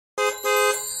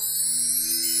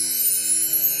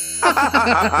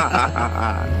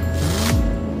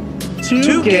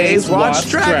Two gays watch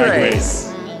Drag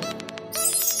Race.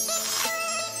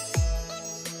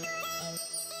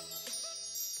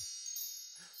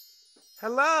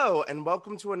 Hello, and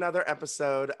welcome to another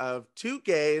episode of Two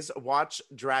Gays Watch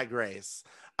Drag Race.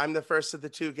 I'm the first of the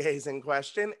two gays in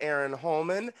question, Aaron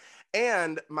Holman,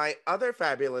 and my other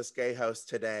fabulous gay host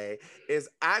today is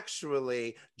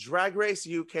actually Drag Race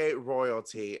UK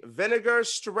royalty, Vinegar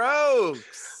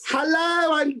Strokes.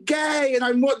 Hello, I'm gay and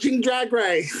I'm watching Drag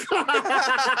Race.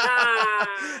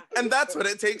 And that's what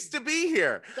it takes to be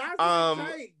here. That's what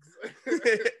it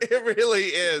takes. It really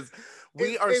is.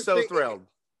 We are so thrilled.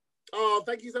 Oh,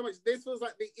 thank you so much. This was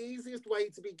like the easiest way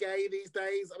to be gay these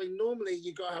days. I mean, normally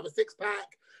you gotta have a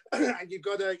six-pack and you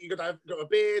gotta have got a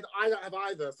beard. I don't have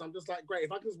either, so I'm just like, great.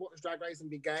 If I can just watch Drag Race and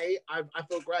be gay, I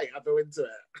feel great. I feel into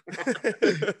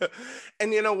it.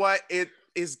 And you know what? It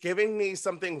is giving me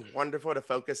something wonderful to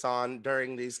focus on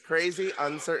during these crazy,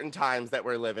 uncertain times that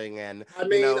we're living in. I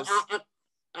mean,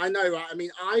 I know, right? I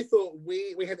mean, I thought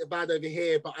we had it bad over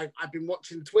here, but I've been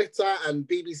watching Twitter and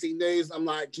BBC News. I'm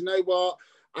like, do you know what?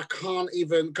 I can't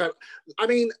even go. I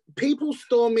mean, people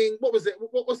storming. What was it?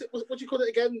 What was it? What do you call it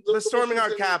again? The storming our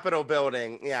Capitol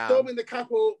building. Yeah, storming the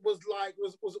Capitol was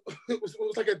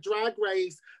like a drag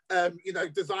race,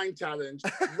 design challenge.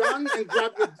 Run and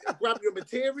grab your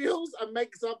materials and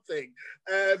make something.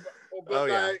 Yeah,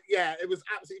 it was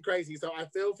absolutely crazy. So I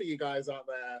feel for you guys out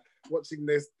there watching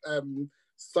this.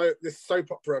 This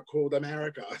soap opera called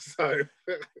America. So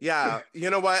yeah, you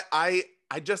know what? I'm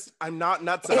not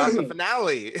nuts about the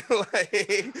finale.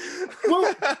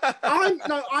 Well, I'm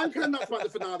kind of nuts about the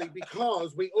finale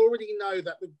because we already know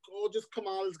that the gorgeous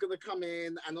Kamala's going to come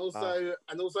in, and also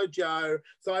Joe.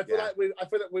 So I feel like we've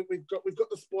got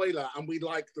the spoiler, and we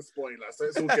like the spoiler, so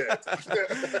it's all good.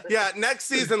 Yeah, next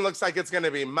season looks like it's going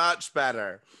to be much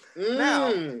better.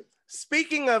 Now,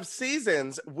 speaking of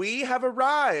seasons, we have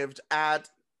arrived at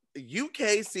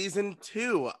UK season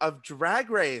 2 of Drag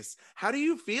Race. How do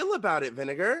you feel about it,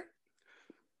 Vinegar?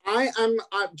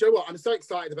 Joe, what? I'm so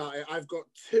excited about it. I've got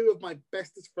two of my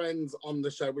bestest friends on the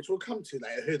show, which we'll come to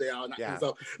later, who they are and that kind of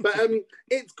stuff. But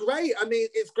it's great. I mean,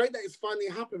 it's great that it's finally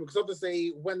happened because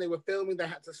obviously when they were filming, they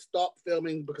had to stop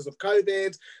filming because of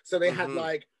COVID. So they had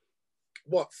like,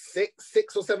 what,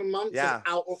 six or 7 months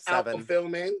out of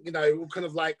filming, kind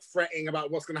of like fretting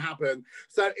about what's going to happen.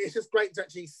 So it's just great to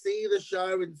actually see the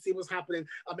show and see what's happening.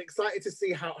 I'm excited to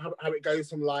see how it goes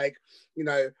from like,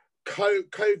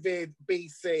 COVID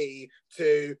BC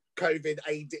to COVID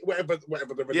AD, whatever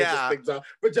the religious things are.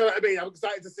 But do you know what I mean? I'm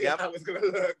excited to see how it's going to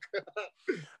look.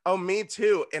 Oh, me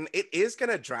too. And it is going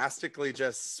to drastically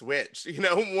just switch,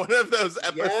 one of those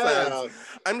episodes. Yeah.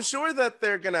 I'm sure that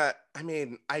they're going to,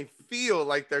 I feel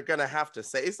like they're going to have to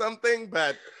say something,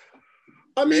 but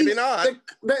maybe not.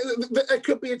 There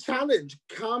could be a challenge.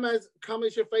 Come as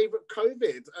your favorite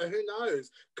COVID. Who knows?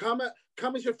 Come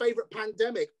as your favorite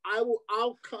pandemic. I'll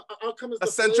come as the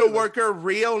essential worker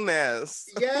realness.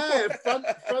 Yeah,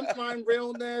 frontline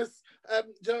realness.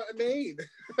 Do you know what I mean?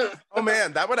 Oh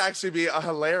man, that would actually be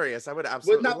hilarious. I would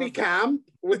absolutely. Wouldn't that be Cam?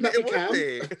 Wouldn't that be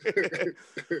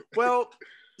Cam? Well,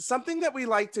 something that we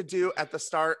like to do at the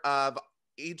start of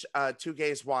each Two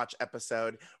Gays Watch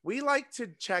episode, we like to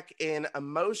check in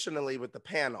emotionally with the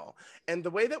panel. And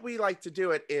the way that we like to do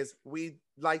it is we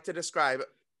like to describe,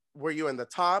 were you in the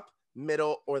top,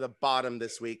 middle, or the bottom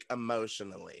this week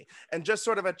emotionally? And just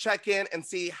sort of a check-in and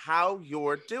see how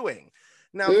you're doing.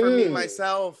 Now, for me,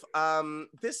 myself,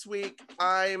 this week,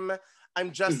 I'm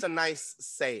just a nice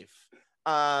safe.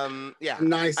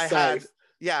 Nice safe.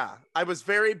 I was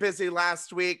very busy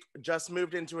last week, just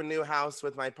moved into a new house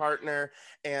with my partner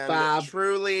and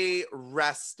truly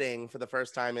resting for the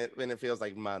first time and it feels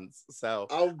like months. So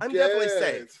I'm definitely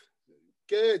safe.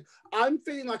 Good. I'm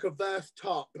feeling like a verse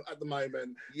top at the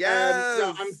moment. Yes.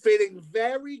 I'm feeling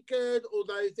very good,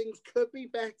 although things could be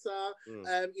better.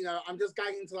 I'm just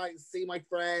going to like see my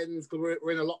friends because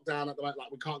we're in a lockdown at the moment.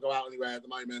 Like we can't go out anywhere at the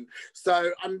moment.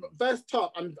 So I'm verse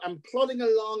top. I'm plodding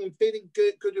along and feeling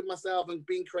good with myself and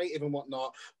being creative and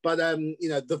whatnot. But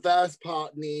the verse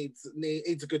part needs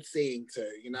a good seeing too.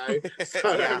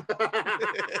 So yeah,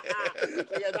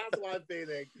 that's what I'm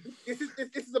feeling. This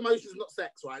is emotions, not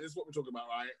sex, right? This is what we're talking about.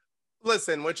 Right.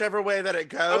 Listen, whichever way that it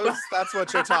goes, that's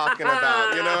what you're talking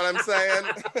about. You know what I'm saying?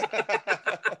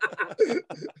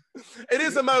 It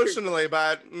is emotionally,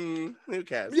 but who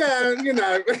cares? Yeah,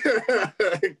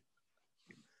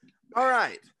 All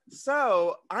right.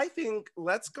 So I think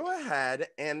let's go ahead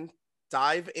and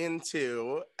dive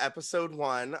into episode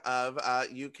 1 of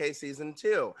UK season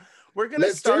 2. We're going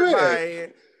to start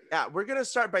by Yeah, we're going to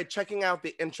start by checking out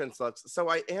the entrance looks. So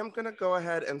I am going to go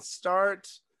ahead and start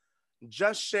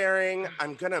just sharing.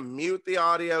 I'm going to mute the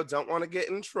audio. Don't want to get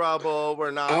in trouble.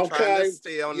 We're not trying to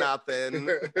steal nothing.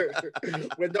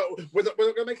 we're not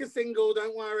going to make a single.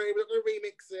 Don't worry. We're not going to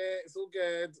remix it. It's all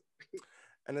good.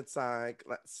 And it's like,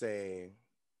 let's see.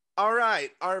 All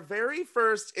right, our very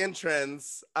first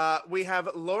entrance, we have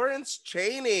Lawrence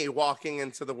Chaney walking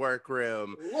into the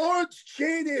workroom. Lawrence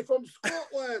Chaney from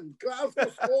Scotland,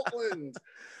 Glasgow, Scotland.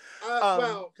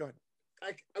 Well, go ahead.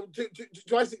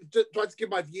 Do I to give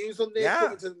my views on this?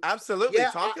 Yeah, absolutely.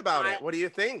 Yeah, Talk about it. What do you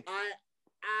think? I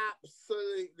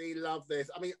absolutely love this.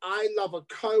 I mean, I love a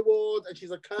co-ord, and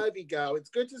she's a curvy girl. It's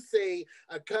good to see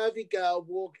a curvy girl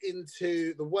walk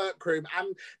into the workroom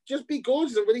and just be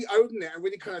gorgeous and really owning it and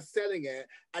really kind of selling it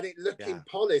and it looking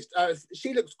polished.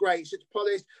 She looks great. She's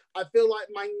polished. I feel like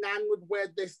my nan would wear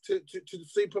this to the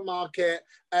supermarket.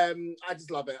 I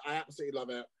just love it. I absolutely love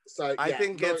it. So I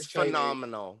think it's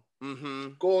phenomenal. Mm-hmm.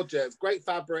 Gorgeous. Great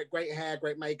fabric, great hair,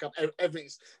 great makeup.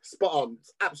 Everything's spot on.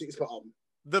 It's absolutely spot on.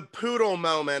 The poodle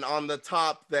moment on the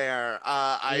top there,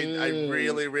 I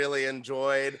really, really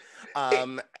enjoyed.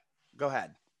 Go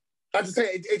ahead. I just say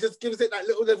it just gives it that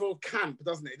little level of camp,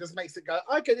 doesn't it? It just makes it go,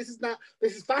 okay, this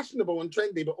is fashionable and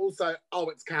trendy, but also,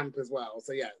 it's camp as well.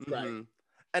 So yeah, it's great.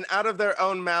 And out of their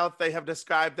own mouth, they have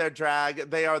described their drag.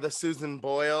 They are the Susan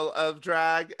Boyle of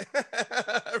drag.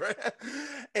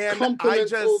 And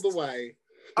compliments all the way.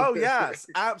 Oh, yes,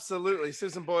 absolutely.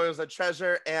 Susan Boyle is a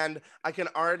treasure, and I can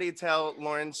already tell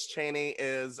Lawrence Chaney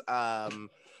is, a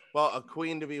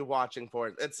queen to be watching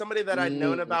for. It's somebody that I'd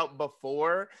known about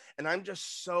before, and I'm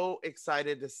just so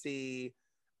excited to see.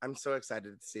 I'm so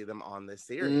excited to see them on this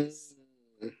series.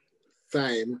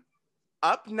 Same.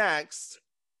 Up next,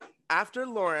 after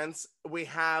Lawrence, we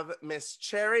have Miss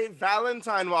Cherry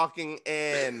Valentine walking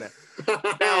in.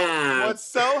 Now, what's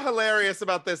so hilarious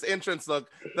about this entrance look,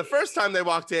 the first time they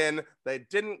walked in, they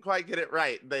didn't quite get it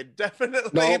right. They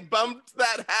definitely bumped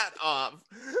that hat off.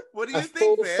 What do you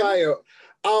think, Vin? Do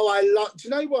you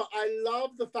know what? I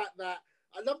love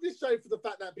this show for the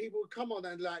fact that people come on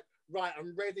and like, right,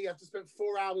 I'm ready. I've just spent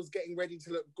 4 hours getting ready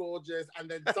to look gorgeous. And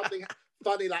then something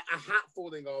funny like a hat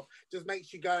falling off just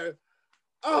makes you go,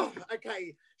 oh,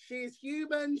 okay, she's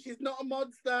human. She's not a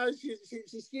monster.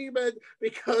 She's human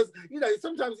because,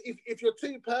 sometimes if you're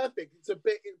too perfect,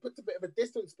 it puts a bit of a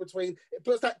distance it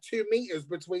puts that 2 meters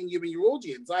between you and your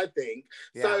audience, I think.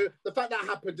 Yeah. So the fact that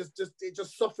happened, it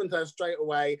just softened her straight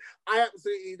away. I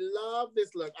absolutely love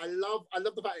this look. I love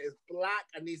the fact that it's black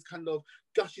and these kind of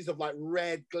gushes of like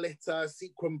red glitter,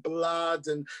 sequin blood,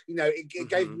 and it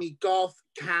gave me goth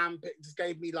camp. It just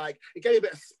gave me it gave me a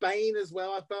bit of Spain as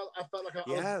well. I felt like I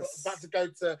was about to go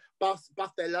to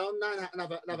Barcelona and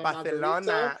have another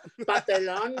Barcelona. I absolutely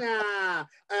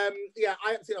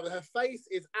love it. Her face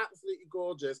is absolutely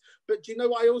gorgeous. But do you know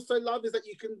what I also love is that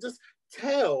you can just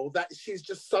tell that she's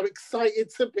just so excited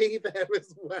to be there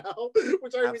as well,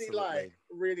 which I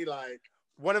really like.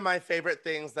 One of my favorite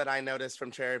things that I noticed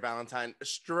from Cherry Valentine,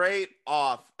 straight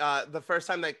off, the first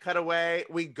time they cut away,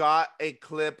 we got a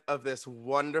clip of this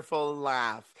wonderful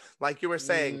laugh. Like you were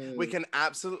saying, we can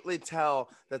absolutely tell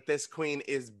that this queen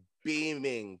is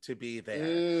beaming to be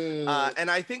there.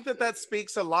 And I think that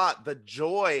speaks a lot. The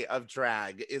joy of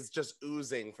drag is just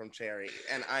oozing from Cherry.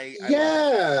 And I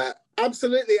love it.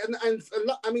 Absolutely, and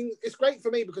I mean, it's great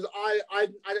for me because I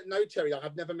don't know Cherry.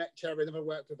 I've never met Cherry, never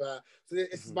worked with her, so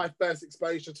this is my first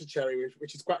exposure to Cherry,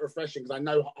 which is quite refreshing because I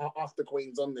know half the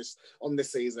queens on this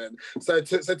season. So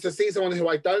to see someone who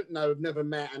I don't know, have never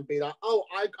met, and be like, oh,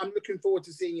 I'm looking forward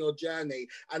to seeing your journey,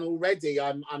 and already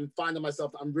I'm finding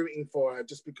myself that I'm rooting for her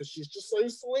just because she's just so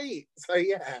sweet. So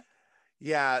yeah.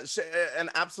 Yeah,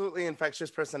 an absolutely infectious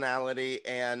personality,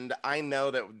 and I know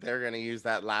that they're going to use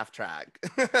that laugh track.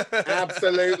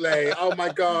 Absolutely. Oh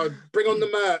my God. Bring on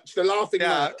the merch, the laughing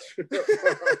merch.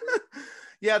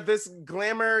 Yeah, this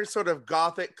glamour sort of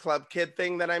gothic club kid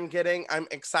thing that I'm getting, I'm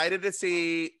excited to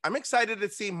see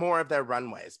more of their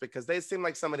runways because they seem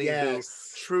like somebody who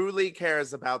truly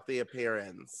cares about the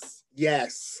appearance.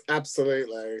 Yes,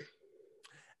 absolutely.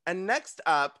 And next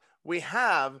up, we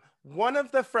have one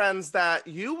of the friends that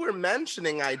you were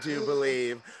mentioning, I do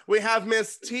believe. We have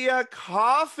Miss Tia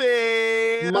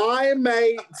Coffee. My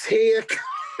mate Tia.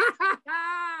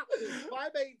 My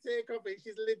mate Tia Coffee.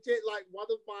 She's legit like one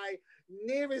of my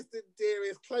nearest and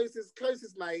dearest,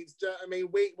 closest mates. Do you know what I mean?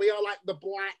 We are like the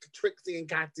black Trixie and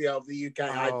Katia of the UK,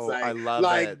 I'd say. I love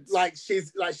it. Like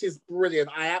she's brilliant.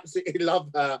 I absolutely love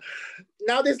her.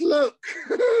 Now this look.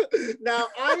 Now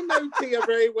I know Tia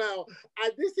very well,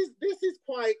 and this is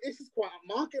quite a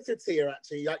market for Tia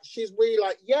actually. Like she's really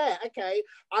like, yeah, okay.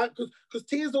 Because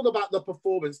Tia's all about the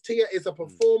performance. Tia is a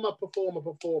performer,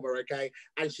 okay?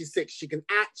 And she's sick. She can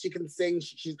act, she can sing,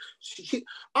 she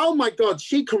oh my God,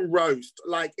 she can roast.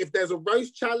 Like if there's a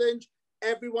roast challenge,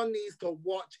 everyone needs to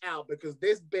watch out because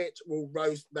this bitch will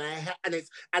roast their head, and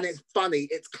it's funny.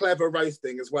 It's clever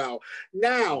roasting as well.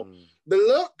 Now, the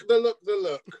look.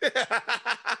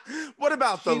 What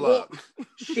about the look?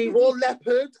 She wore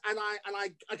leopard, and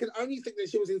I can only think that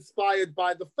she was inspired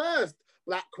by the first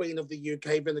Black Queen of the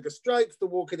UK, Vinegar Strokes, the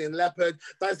walking in leopard.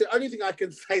 That's the only thing I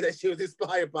can say that she was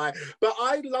inspired by. But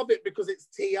I love it because it's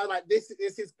Tia. Like this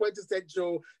is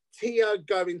quintessential Tia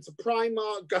going to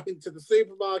Primark, going to the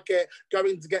supermarket,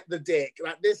 going to get the dick.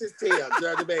 Like this is Tia, do you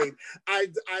know what I mean?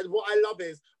 And what I love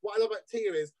about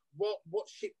Tia is what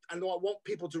she, and what I want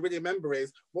people to really remember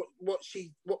is what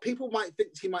people might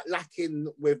think she might lack in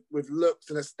with looks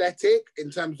and aesthetic in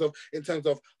terms of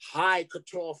high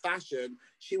couture fashion.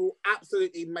 She will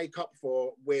absolutely make up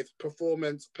for with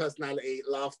performance, personality,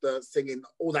 laughter, singing,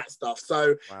 all that stuff.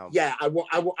 So yeah, I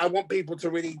want people to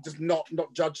really just not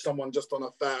judge someone just on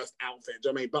a first outfit. Do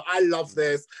you know what I mean? But I love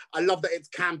this. I love that it's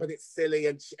camp and it's silly,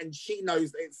 and she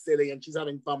knows that it's silly and she's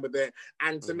having fun with it.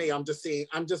 And to me, I'm just seeing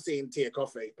Tia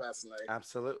Coffee personally.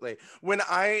 Absolutely. When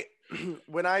I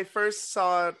first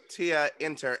saw Tia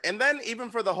enter, and then even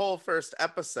for the whole first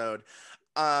episode,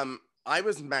 I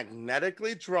was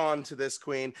magnetically drawn to this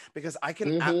queen because I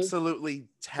can absolutely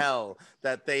tell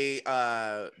that they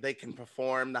can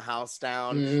perform the house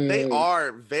down. They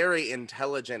are very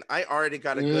intelligent. I already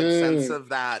got a good sense of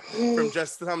that from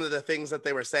just some of the things that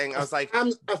they were saying. I was like,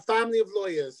 a family of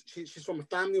lawyers. She's from a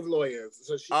family of lawyers.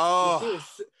 So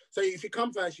so if you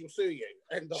come first, she'll sue you.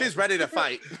 And she's ready to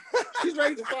fight. She's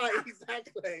ready to fight,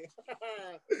 exactly.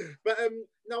 But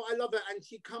no, I love it, and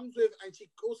she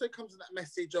also comes with that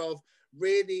message of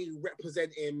really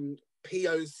representing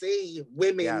POC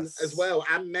women as well,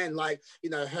 and men. Like, you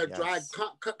know, her drag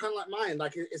kind of like mine.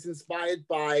 Like it's inspired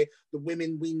by the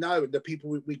women we know, the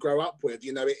people we grow up with.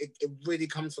 You know, it really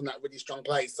comes from that really strong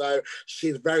place. So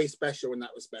she's very special in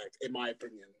that respect, in my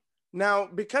opinion. Now,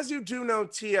 because you do know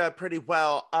Tia pretty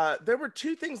well, there were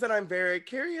two things that I'm very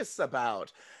curious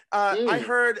about. I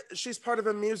heard she's part of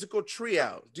a musical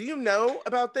trio. Do you know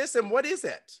about this, and what is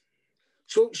it?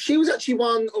 So she was actually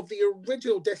one of the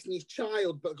original Destiny's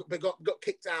Child, but got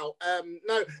kicked out.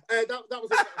 No, that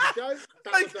was a joke.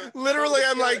 Literally,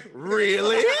 I'm like,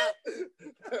 really?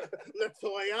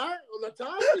 Latoya.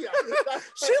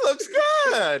 She looks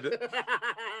good.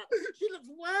 She looks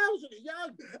well. She looks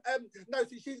young. No,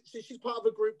 so she's part of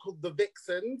a group called the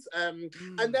Vixens, and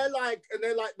they're like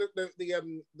they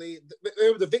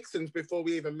were the Vixens before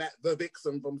we even met the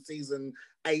Vixen from season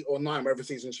 8 or 9, whatever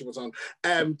season she was on.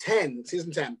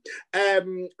 Season 10.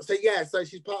 So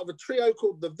she's part of a trio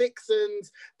called the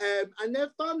Vixens, and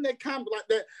they're fun, they're camp.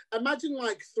 Like imagine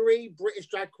like 3 British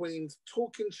drag queens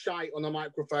talking shite on a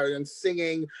microphone and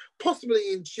singing,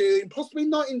 possibly in tune, possibly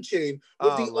not in tune,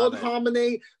 with the odd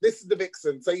harmony. This is the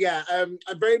Vixen. So yeah, I'm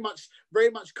very much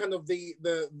kind of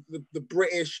the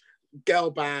British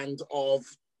girl band of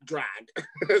drag,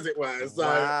 as it were. So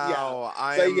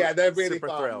yeah, they're really super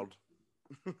fun. Thrilled.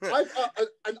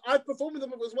 I've performed with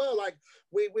them as well. Like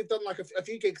we've done like a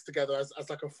few gigs together as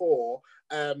like a 4,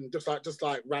 just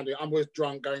like randomly. I'm always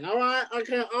drunk, going, all right,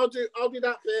 okay, I'll do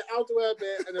that bit, I'll do her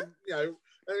bit, and then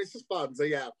and it's just fun. So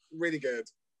yeah, really good.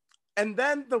 And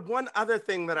then the one other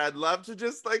thing that I'd love to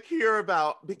just like hear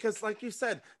about, because like you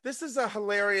said, this is a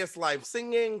hilarious life,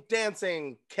 singing,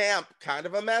 dancing, camp, kind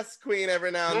of a mess queen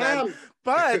every now and then.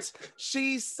 But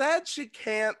she said she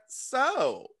can't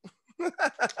sew.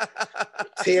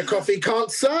 Tia Coffee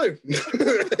can't sew.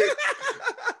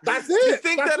 That's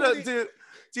it.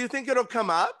 Do you think it'll come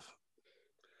up?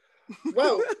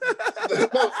 Well,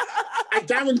 I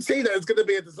guarantee that it's going to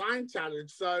be a design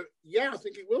challenge. So yeah, I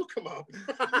think it will come up.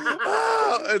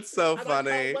 Oh, it's so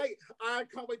funny. I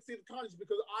can't wait to see the carnage,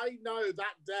 because I know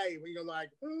that day when you're like,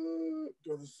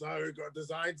 got to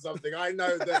design something. I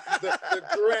know the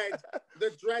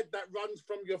dread that runs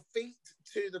from your feet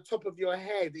to the top of your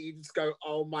head. You just go,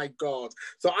 oh my God.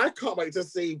 So I can't wait to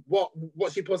see what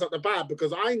she puts up the bat,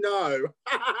 because I know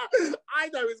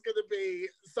it's going to be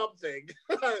something.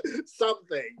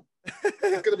 Something.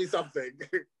 It's going to be something.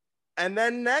 And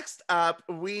then next up,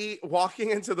 we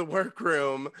walking into the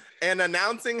workroom and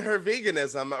announcing her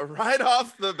veganism right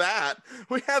off the bat.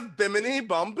 We have Bimini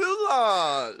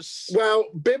Bombulash. Well,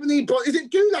 Bimini, but is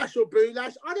it goulash or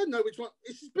boulash? I don't know which one.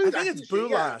 It's just boulash. I think it's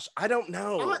boulash. Yeah. I don't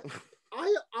know.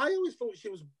 I always thought she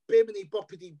was Bimini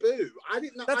Boppity Boo. I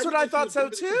didn't know. That's what I thought so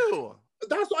too.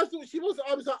 That's what I thought she was.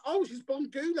 I was like, oh, she's Bon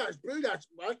Goulash, Boulash.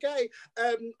 Okay.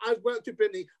 I've worked with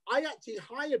Bimini. I actually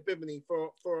hired Bimini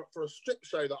for a strip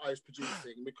show that I was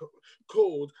producing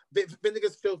called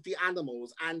Vinegar's Filthy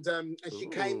Animals. And she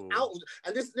came out,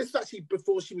 and this is actually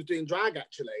before she was doing drag,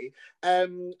 actually.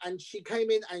 And she came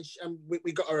in and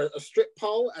we got her a strip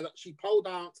pole, and she poled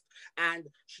out, and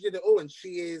she did it all, and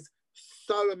she is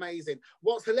so amazing.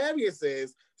 What's hilarious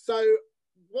is,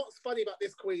 what's funny about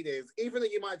this queen is, even though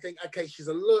you might think, okay, she's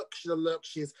a look,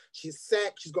 she's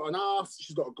sick, she's got an ass,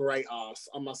 she's got a great ass,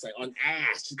 I must say, an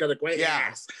ass, she's got a great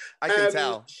ass. I can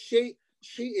tell.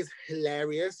 She is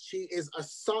hilarious. She is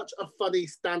such a funny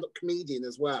stand-up comedian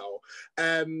as well.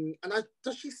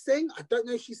 Does she sing? I don't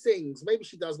know if she sings. Maybe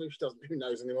she does, maybe she doesn't. Who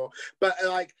knows anymore? But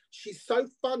like, she's so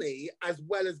funny as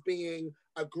well as being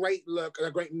a great look and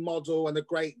a great model and a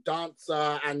great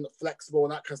dancer and flexible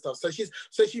and that kind of stuff.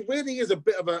 So she really is a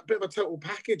bit of a total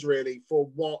package, really,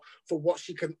 for what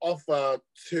she can offer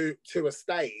to a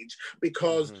stage,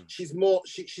 because she's more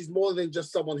than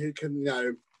just someone who can, you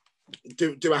know,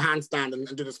 do a handstand and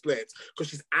do the splits, because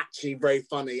she's actually very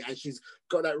funny and she's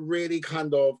got that really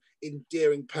kind of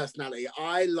endearing personality.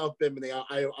 I love Bimini.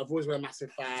 I've always been a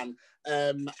massive fan.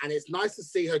 And it's nice to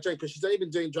see her drag, because she's only been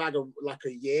doing drag like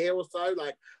a year or so,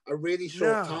 like a really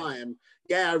short time.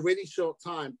 Yeah, a really short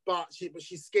time. But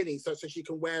she's skinny, so she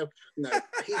can wear, you know,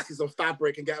 pieces of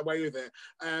fabric and get away with it,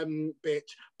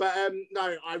 bitch. But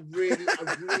no, I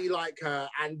really like her.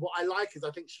 And what I like is,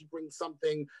 I think she brings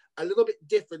something a little bit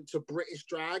different to British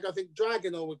drag. I think drag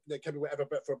and all, you know, can be whatever,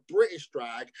 but for British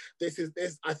drag, I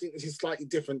think this is slightly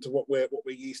different to what we're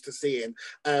used to seeing.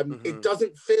 It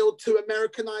doesn't feel too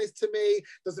Americanized to me,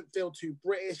 doesn't feel too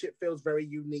British. It feels very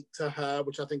unique to her,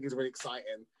 which I think is really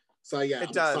exciting. So yeah,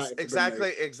 it does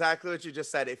exactly what you just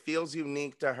said. It feels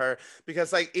unique to her,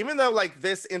 because like, even though like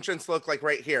this entrance look, like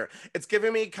right here, it's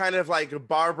giving me kind of like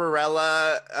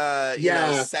Barbarella, you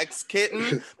know, sex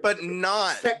kitten, but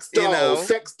not sex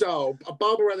doll, a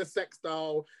Barbarella sex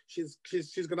doll. She's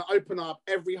gonna open up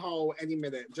every hole any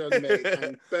minute, do you know what I mean?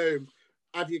 And boom.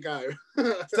 Have you go.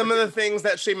 Some of the things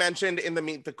that she mentioned in the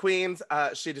Meet the Queens,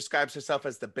 she describes herself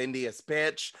as the bindiest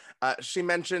bitch. She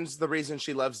mentions the reason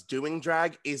she loves doing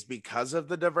drag is because of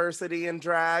the diversity in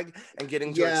drag and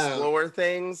getting to explore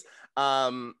things.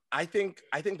 I think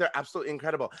they're absolutely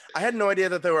incredible. I had no idea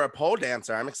that they were a pole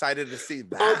dancer. I'm excited to see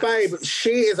that. Oh, babe,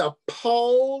 she is a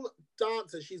pole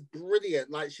dancer. She's brilliant.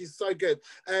 Like, she's so good.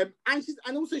 And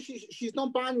also she's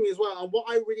non-binary as well. And what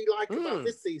I really like about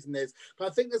this season is, I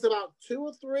think there's about 2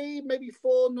 or 3, maybe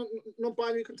 4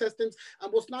 non-binary contestants.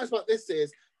 And what's nice about this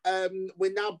is,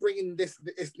 we're now bringing this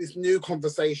new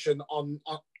conversation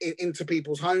into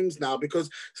people's homes now, because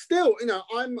still, you know,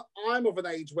 I'm of an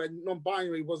age when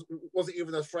non-binary wasn't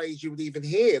even a phrase you would even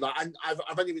hear. Like, I've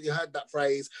only really heard that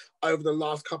phrase over the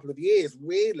last couple of years,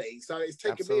 really. So it's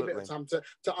taken me a bit of time to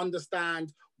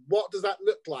understand, what does that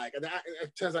look like? And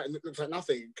it turns out it looks like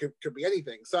nothing. It could be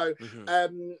anything. So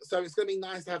so it's going to be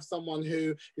nice to have someone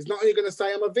who is not only going to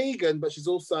say I'm a vegan, but she's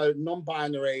also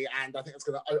non-binary, and I think it's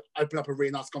going to open up a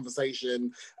really nice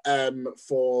conversation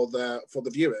for the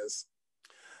viewers.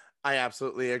 I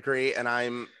absolutely agree, and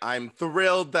I'm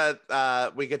thrilled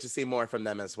that we get to see more from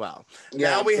them as well.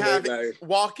 Yeah, now we have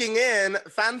walking in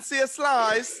Fancy a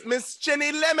Slice, Miss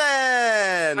Ginny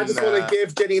Lemon. I just want to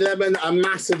give Ginny Lemon a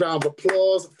massive round of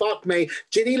applause. Fuck me,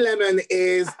 Ginny Lemon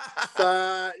is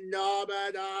phenomenal.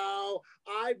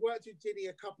 I've worked with Ginny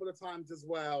a couple of times as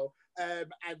well. And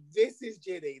this is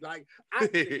Ginny. Like,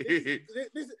 actually,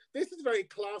 this is very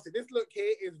classy. This look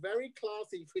here is very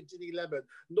classy for Ginny Lemon.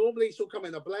 Normally, she'll come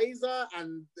in a blazer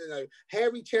and, you know,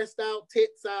 hairy chest out,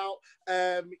 tits out,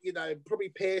 you know, probably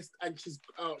pierced, and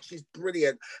she's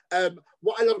brilliant.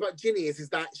 What I love about Ginny is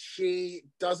that she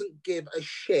doesn't give a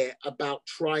shit about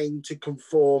trying to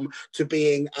conform to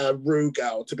being a Rue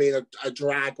girl, to being a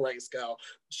drag race girl.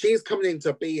 She's coming in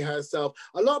to be herself.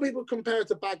 A lot of people compare her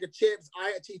to Bag of Chips.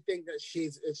 I actually think that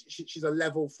she's a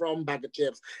level from Bag of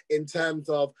Chips, in terms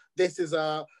of this is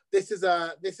a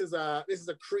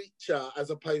creature,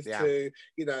 as opposed to,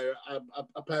 you know,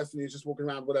 a person who's just walking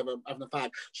around, whatever, having a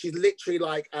fag. She's literally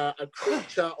like a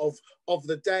creature of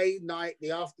the day, night,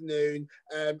 the afternoon,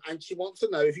 and she wants to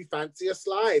know if you fancy a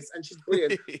slice. And she's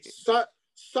brilliant.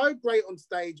 So great on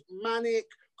stage, manic,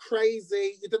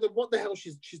 crazy. You don't know what the hell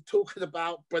she's talking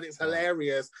about, but it's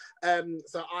hilarious.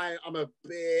 So I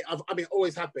mean,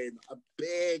 always have been a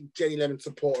big Jenny Lemon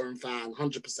supporter and fan,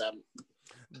 100%.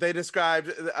 They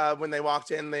described when they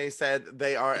walked in, they said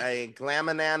they are a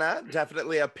glamanana,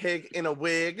 definitely a pig in a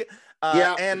wig.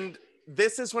 And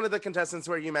this is one of the contestants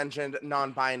where you mentioned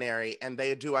non-binary, and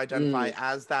they do identify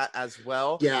as that as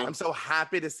well. Yeah. I'm so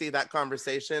happy to see that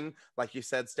conversation, like you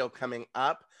said, still coming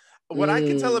up. What I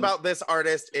can tell about this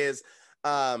artist is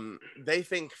they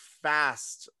think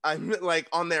fast. I'm like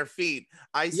on their feet.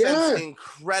 I sense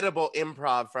incredible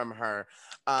improv from her.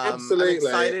 Absolutely. I'm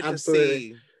excited to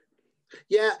see.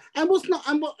 Yeah, and what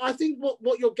I think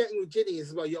what you're getting with Ginny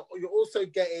is, well, you're also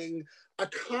getting a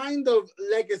kind of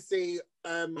legacy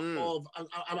I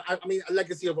mean, a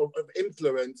legacy of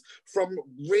influence from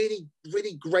really,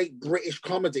 really great British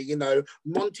comedy. You know,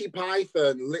 Monty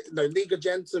Python, League of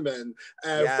Gentlemen,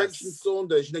 French and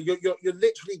Saunders. You know, you're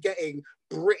literally getting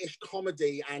British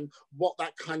comedy and what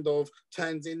that kind of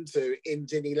turns into in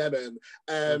Ginny Lemon,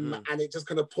 and it just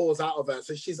kind of pours out of her.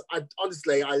 So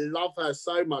honestly, I love her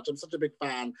so much. I'm such a big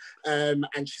fan, and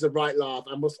she's a right laugh.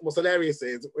 And what's hilarious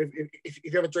is if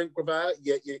you have a drink with her,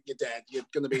 you're dead. You're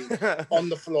gonna be on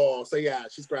the floor. So yeah,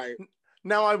 she's great.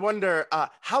 Now I wonder,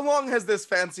 how long has this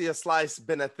fancy a slice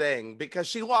been a thing? Because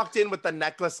she walked in with the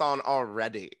necklace on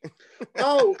already.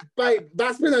 Oh, babe,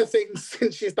 that's been her thing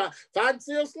since she's that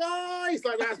fancy a slice.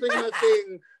 Like that's been her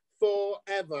thing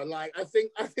forever. Like I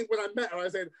think when I met her, I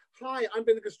said, "Hi, I'm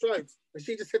Vinegar Strokes," and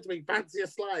she just said to me, "Fancy a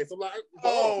slice." I'm like,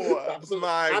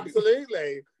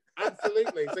 absolutely.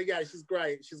 Absolutely. So yeah, she's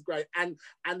great. She's great. And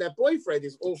their boyfriend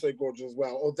is also gorgeous as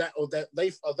well. Or they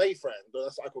friend.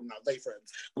 That's what I call them now. They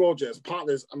friends. Gorgeous.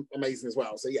 Partner's amazing as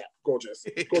well. So yeah, gorgeous.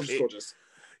 Gorgeous.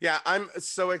 Yeah, I'm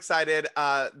so excited.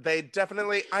 They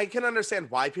definitely, I can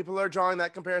understand why people are drawing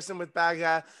that comparison with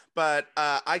Baga, but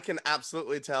I can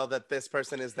absolutely tell that this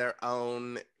person is their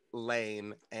own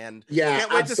lane. And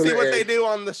can't wait to see what they do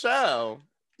on the show.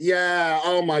 Yeah,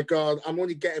 oh my God. I'm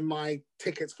only getting my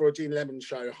tickets for a Ginny Lemon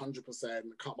show, 100%.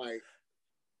 Can't wait.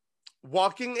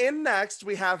 Walking in next,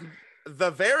 we have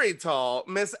the very tall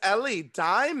Miss Ellie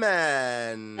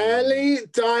Diamond. Ellie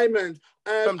Diamond.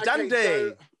 From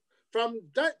Dundee. From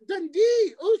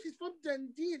Dundee. Oh, she's from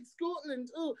Dundee in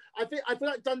Scotland. Oh, I feel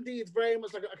like Dundee is very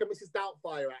much like a Mrs.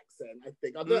 Doubtfire accent. I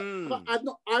think I've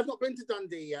not been to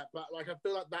Dundee yet, but like I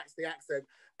feel like that's the accent.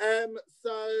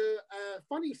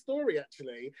 Funny story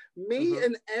actually. Me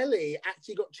and Ellie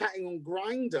actually got chatting on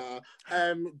Grindr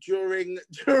during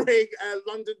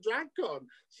London DragCon.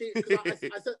 I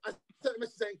sent a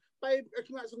message saying, "Babe,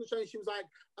 congrats on the show." And she was like,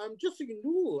 "Just so you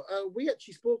know, we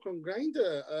actually spoke on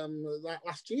Grindr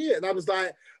last year." And I was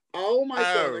like, "Oh my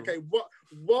God, okay, what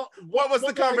was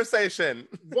the conversation?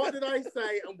 What did I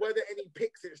say? And were there any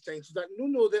pics exchanged?" She's like,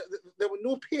 "No, there were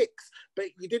no pics, but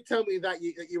you did tell me that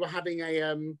you were having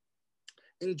a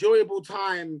enjoyable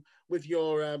time with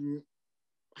your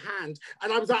hand."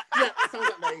 And I was like, "Yeah, that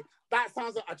sounds like me. That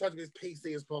sounds like I tried to be as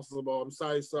PC as possible. I'm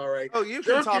so sorry." Oh, you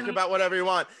can talk about whatever you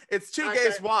want. It's two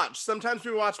gays watch. Sometimes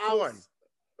we watch porn.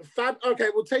 Okay,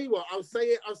 well, tell you what. I'll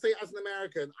say it as an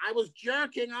American. I was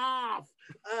jerking off.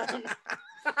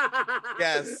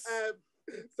 Yes.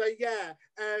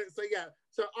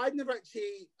 So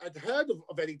I'd heard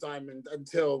of Ellie Diamond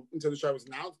until the show was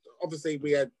announced. Obviously,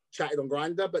 we had chatted on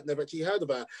Grindr, but never actually heard of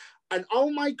her. And oh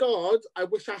my God, I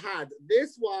wish I had.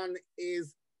 This one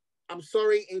is, I'm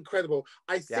sorry, incredible.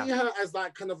 I see her as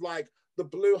like kind of like the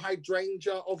blue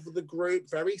hydrangea of the group.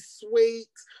 Very sweet,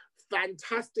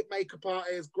 fantastic makeup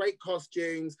artist, great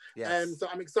costumes. So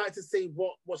I'm excited to see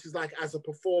what she's like as a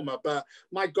performer. But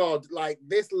my God, like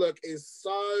this look is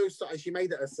so she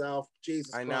made it herself.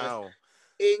 Jesus Christ. I know.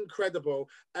 Incredible.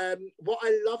 What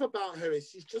I love about her is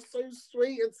she's just so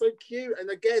sweet and so cute. And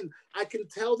again, I can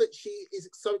tell that she is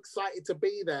so excited to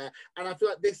be there. And I feel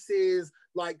like this is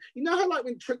like, you know how like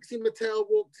when Trixie Mattel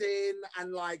walked in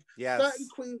and like certain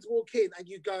queens walk in and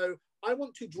you go, I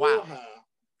want to draw her.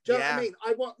 Do you know what I mean?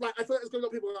 I feel like there's a lot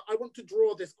of people I want to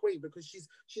draw this queen because she's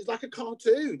like a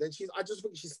cartoon and I just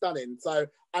think she's stunning. So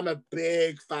I'm a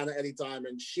big fan of Ellie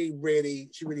Diamond. She really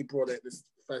brought it this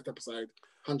first episode.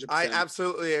 100%. I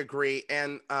absolutely agree.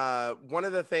 And one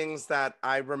of the things that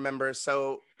I remember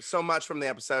so much from the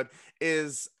episode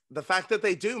is the fact that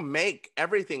they do make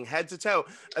everything head to toe.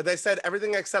 They said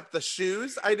everything except the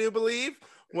shoes, I do believe,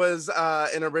 was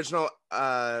an original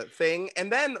thing.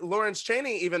 And then Lawrence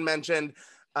Chaney even mentioned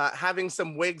having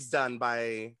some wigs done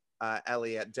by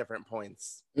Ellie at different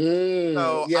points.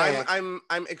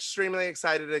 I'm extremely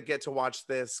excited to get to watch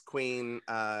this queen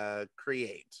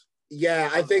create. Yeah,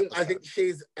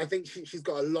 she's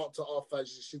got a lot to offer.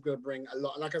 She's going to bring a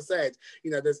lot. And like I said,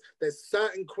 you know, there's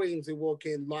certain queens who walk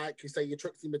in, like you say, your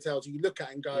Trixie Mattel, you look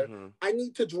at and go, I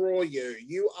need to draw you.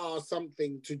 You are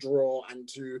something to draw and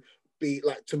to be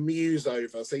like to muse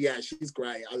over. So yeah, she's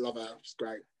great. I love her. She's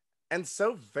great. And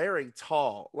so very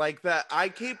tall. Like that, I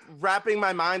keep wrapping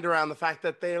my mind around the fact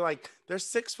that they're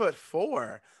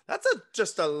 6'4". That's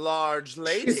just a large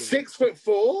lady. She's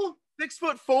 6'4".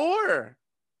 6'4".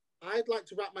 I'd like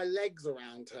to wrap my legs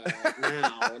around her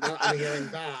now. I'm hearing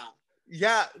that.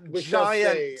 Yeah,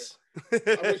 giant.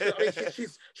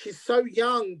 She's so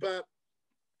young, but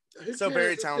so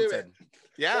very talented.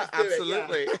 Yeah,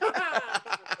 absolutely.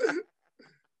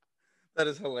 That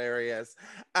is hilarious.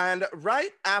 And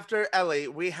right after Ellie,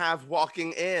 we have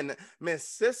walking in Miss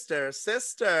Sister.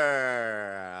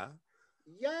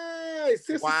 Yay,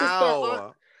 Sister.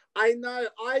 Wow. I know,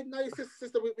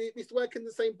 Sister. We used to work in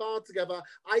the same bar together.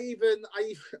 I even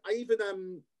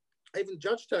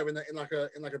judged her in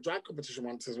like a drag competition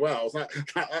once as well. So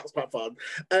that's quite fun.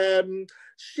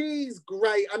 She's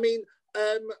great. I mean,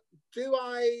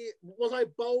 was I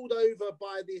bowled over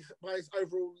by this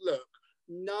overall look?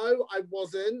 No, I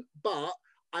wasn't, but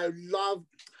I love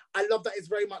that it's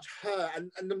very much her,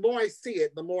 and the more I see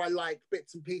it, the more I like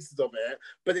bits and pieces of it.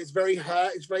 But it's very her.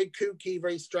 It's very kooky,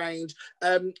 very strange.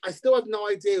 I still have no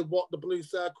idea what the blue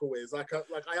circle is. Like I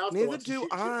asked. Neither do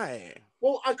I.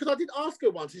 Well, because I did ask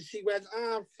her once, and she went,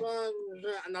 fun.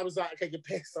 And I was like, okay, you're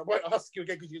pissed. I won't ask you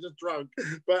again because you're just drunk.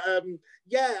 But I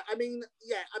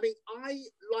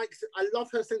love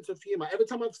her sense of humor. Every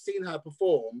time I've seen her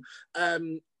perform,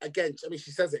 again, I mean, she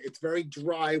says it. It's very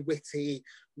dry, witty,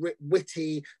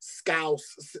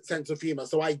 scouse sense of humor.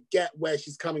 So I get where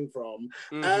she's coming from.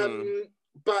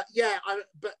 But yeah,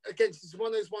 but again, she's one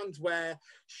of those ones where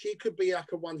she could be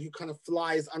like a one who kind of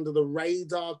flies under the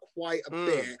radar quite a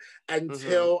bit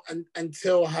until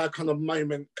her kind of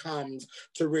moment comes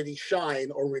to really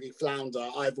shine or really flounder,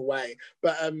 either way.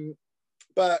 But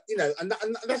you know, and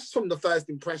that's from the first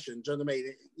impression. Do you know what I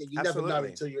mean? You never know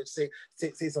until you see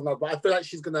something. But I feel like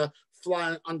she's gonna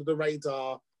fly under the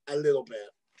radar a little bit.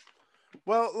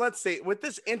 Well, let's see. With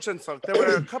this entrance look, there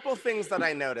were a couple things that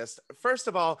I noticed. First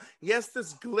of all, yes,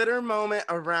 this glitter moment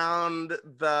around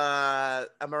the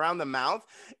mouth.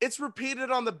 It's repeated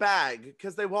on the bag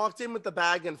because they walked in with the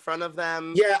bag in front of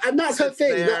them. Yeah, and that's her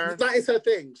thing. That is her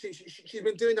thing. She's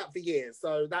been doing that for years,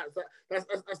 so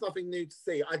that's nothing new to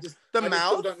see. I just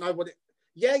still don't know what it.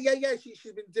 Yeah.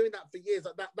 She's been doing that for years.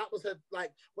 That was her,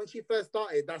 like, when she first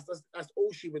started. That's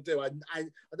all she would do. I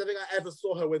don't think I ever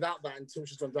saw her without that until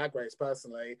she's on Drag Race.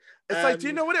 Personally, it's like, do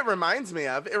you know what it reminds me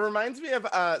of? It reminds me of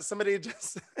somebody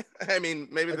just. I mean,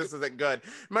 maybe this isn't good. It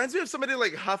reminds me of somebody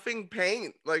like huffing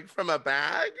paint, like from a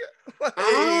bag. Like,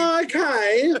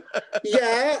 okay.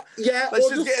 Yeah. Like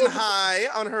she's getting high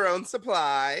on her own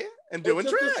supply and doing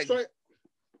drag.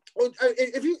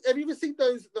 Have you ever seen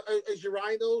those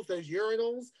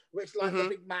urinals, which like the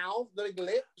big mouth, the big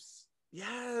lips?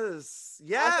 Yes.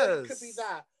 I think it could be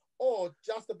that, or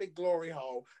just a big glory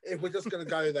hole. If we're just gonna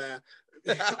go there,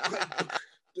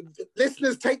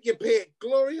 listeners, take your pick: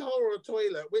 glory hole or a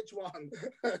toilet. Which one?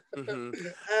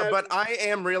 But I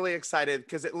am really excited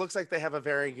because it looks like they have a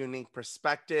very unique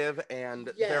perspective,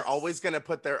 and they're always going to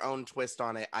put their own twist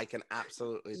on it. I can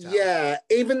absolutely tell. Yeah,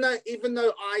 even though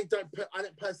I don't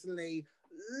personally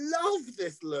love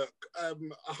this look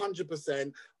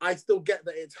 100%, I still get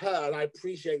that it's her, and I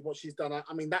appreciate what she's done.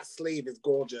 I mean, that sleeve is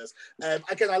gorgeous.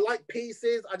 Again, I like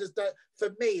pieces. I just don't. For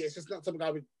me, it's just not something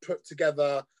I would put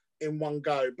together in one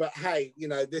go. But hey, you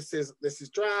know, this is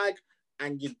drag,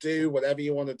 and you do whatever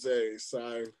you want to do.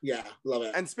 So yeah, love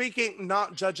it. And speaking,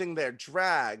 not judging their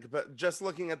drag, but just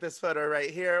looking at this photo right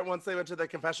here, once they went to the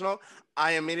confessional,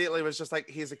 I immediately was just like,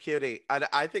 he's a cutie.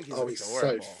 I think he's adorable.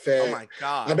 So fit. Oh my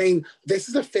god. I mean, this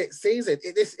is a fit season.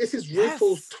 This is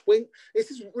RuPaul's twink. This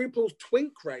is RuPaul's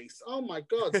twink race. Oh my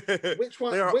god. Which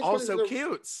one? They are also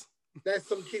cute. There's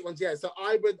some cute ones, yeah. So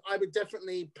I would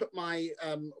definitely put my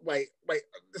wait,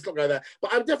 let's not go there.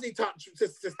 But I would definitely touch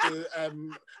sister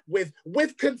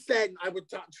with consent. I would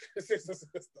touch sister.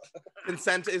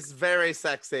 Consent is very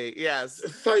sexy. Yes,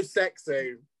 so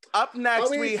sexy. Up next,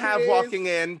 we have walking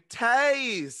in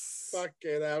Tace.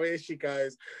 Fucking hell, here she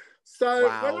goes. So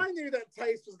when I knew that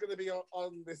Tace was going to be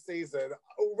on this season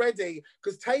already,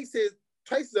 because Tace is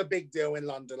a big deal in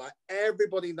London. Like,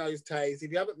 everybody knows Tace.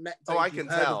 If you haven't met Tace, I can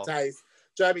tell. Tace.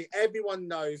 Do you know what I mean? Everyone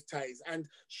knows Tace, and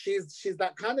she's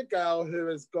that kind of girl who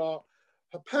has got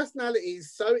her personality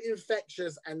is so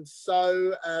infectious and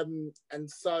so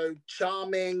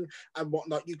charming and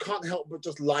whatnot. You can't help but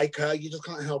just like her. You just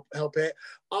can't help it.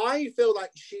 I feel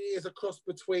like she is a cross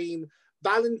between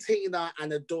Valentina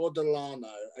and Adore Delano.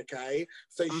 Okay,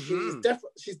 so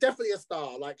she's definitely a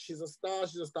star. Like she's a star.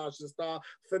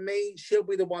 For me, she'll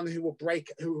be the one who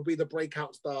will be the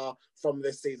breakout star from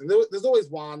this season. There's always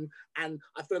one, and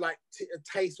I feel like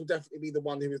Taste will definitely be the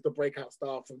one who is the breakout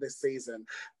star from this season.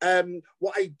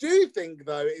 What I do think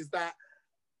though is that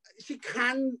she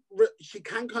can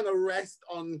kind of rest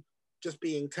on just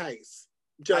being Taste.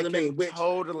 Do you know what I mean?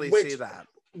 Totally see that.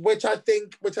 Which I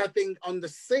think on the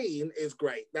scene is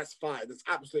great. That's fine. That's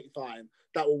absolutely fine.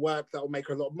 That will work. That will make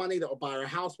her a lot of money. That will buy her a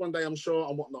house one day, I'm sure,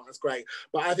 and whatnot. That's great.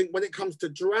 But I think when it comes to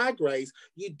Drag Race,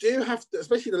 you do have to,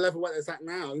 especially the level where it's at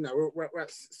now, you know, we're at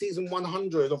season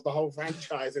 100 of the whole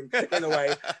franchise in a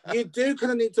way. You do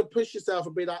kind of need to push yourself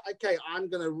and be like, okay, I'm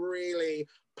going to really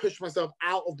push myself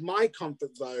out of my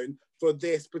comfort zone for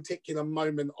this particular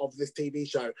moment of this TV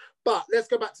show. But let's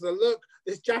go back to the look.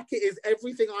 This jacket is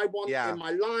everything I want in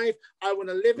my life. I want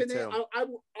to live in it.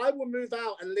 I will move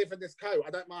out and live in this coat.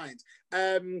 I don't mind.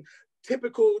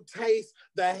 Typical Taste.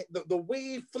 The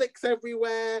weave flicks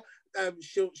everywhere.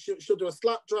 She'll do a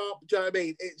slut drop. Do you know what I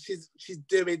mean? She's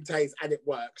doing Taste and it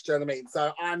works. Do you know what I mean?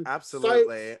 So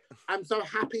I'm so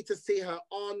happy to see her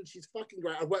on. She's fucking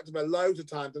great. I've worked with her loads of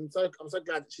times. I'm so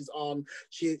glad that she's on.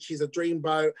 She's a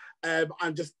dreamboat.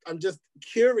 I'm just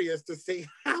curious to see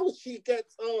how she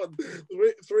gets on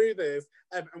through this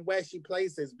and where she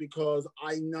places, because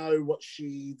I know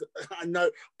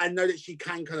I know that she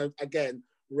can kind of again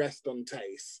rest on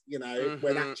Taste, you know,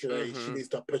 when actually she needs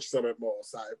to push a bit more.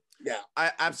 So yeah,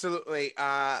 I absolutely.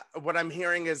 What I'm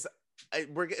hearing is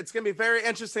it's going to be very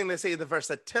interesting to see the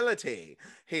versatility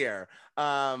here.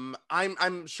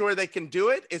 I'm sure they can do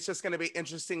it. It's just going to be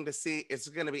interesting to see. It's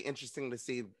going to be interesting to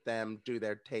see them do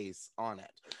their Taste on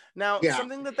it. Now,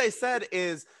 something that they said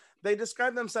is they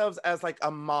described themselves as like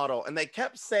a model, and they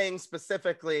kept saying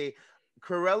specifically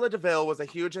Cruella de Vil was a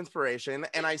huge inspiration,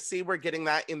 and I see we're getting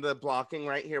that in the blocking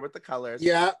right here with the colors.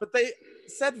 Yeah. But they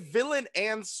said villain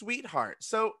and sweetheart.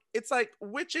 So it's like,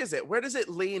 which is it? Where does it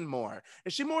lean more?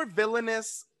 Is she more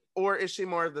villainous, or is she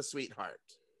more of the sweetheart?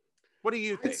 What do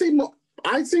you think?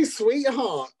 I'd say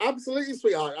sweetheart. Absolutely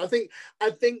sweetheart. I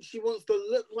think she wants to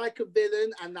look like a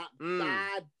villain and that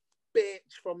bad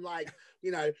bitch from like,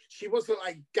 you know, she wants to look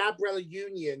like Gabriella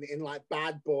Union in like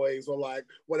Bad Boys or like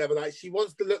whatever. Like she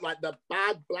wants to look like the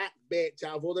bad black bitch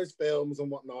out of all those films and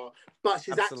whatnot. But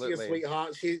she's actually a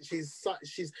sweetheart.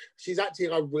 She's actually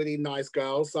a really nice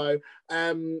girl. So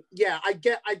yeah, I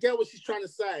get what she's trying to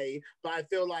say, but I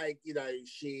feel like, you know,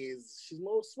 she's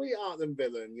more sweetheart than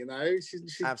villain. You know,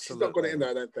 she's not got it in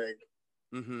there, I don't think.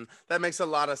 That makes a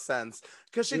lot of sense,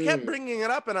 because she kept bringing it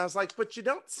up and I was like, but you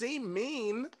don't seem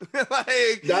mean.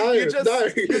 Like you're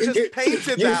just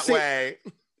painted that way.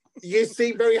 You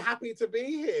seem very happy to be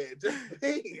here.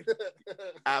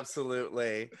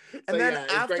 Absolutely. And then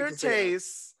after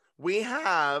Taste, we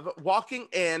have walking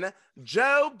in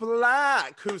Joe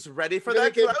Black, who's ready for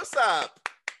that close-up.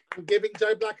 I'm giving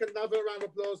Joe Black another round of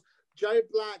applause. Joe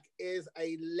Black is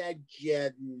a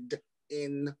legend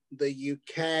in the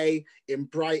UK, in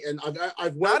Brighton.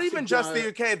 I've not even just the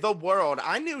UK, the world.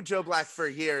 I knew Joe Black for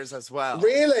years as well.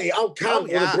 Really? Oh, Cam,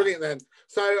 well, brilliant then.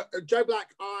 So Joe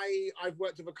Black, I've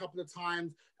worked with a couple of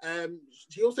times.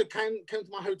 She also came to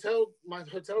my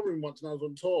hotel room once when I was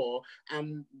on tour,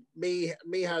 and me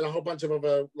had a whole bunch of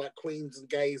other like queens and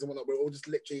gays and whatnot. We were all just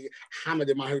literally hammered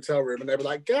in my hotel room, and they were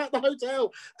like, "Get out the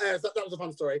hotel." So that was a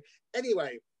fun story.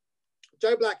 Anyway.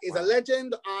 Joe Black is a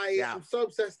legend. I am so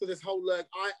obsessed with this whole look.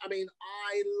 I mean,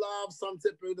 I love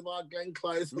Sunset Boulevard, Glenn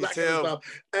Close, that kind of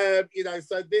stuff. You know,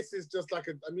 so this is just like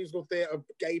a musical theater of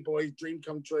gay boys, dream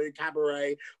come true,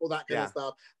 cabaret, all that kind of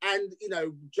stuff. And, you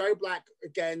know, Joe Black,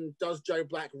 again, does Joe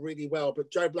Black really well.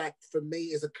 But Joe Black, for me,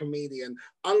 is a comedian.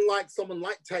 Unlike someone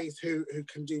like Taste, who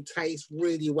can do Taste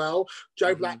really well,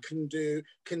 Joe Black can do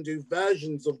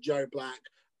versions of Joe Black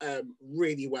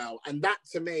really well, and that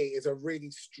to me is a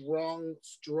really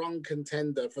strong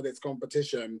contender for this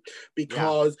competition,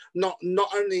 because not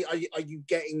only are you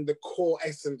getting the core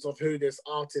essence of who this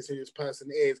person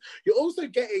is, you're also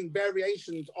getting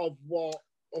variations of what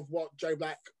Joe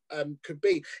Black could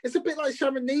be. It's a bit like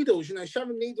Sharon Needles. You know,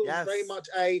 Sharon Needles is very much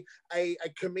a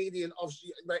comedian of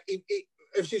like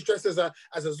if she's dressed as a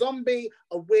zombie,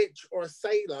 a witch, or a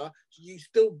sailor, you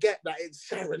still get that it's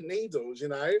Sharon Needles, you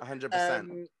know?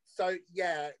 100%. So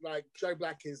yeah, like Joe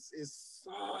Black is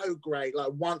so great.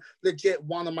 Like one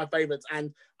of my favorites.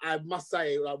 And I must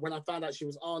say, like when I found out she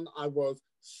was on, I was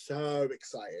so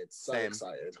excited.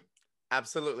 Excited.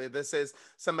 Absolutely. This is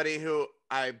somebody who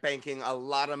I'm banking a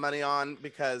lot of money on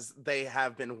because they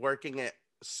have been working it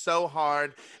so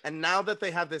hard. And now that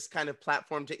they have this kind of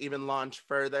platform to even launch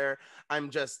further, I'm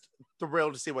just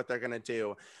thrilled to see what they're going to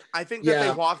do. I think that they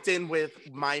Yeah. walked in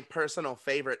with my personal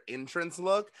favorite entrance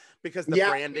look because the Yeah.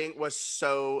 branding was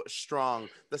so strong.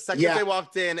 The second Yeah. they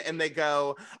walked in and they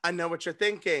go, I know what you're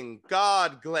thinking.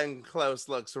 God, Glenn Close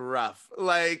looks rough.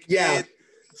 Like Yeah. it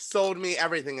sold me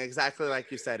everything exactly like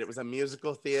you said. It was a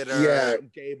musical Yeah. theater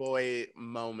gay boy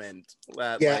moment.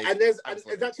 That Yeah. like And there's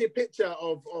absolutely. actually a picture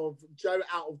of Joe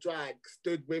out of drag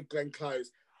stood with Glenn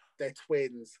Close. They're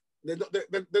twins. They're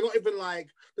not even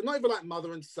like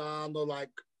mother and son or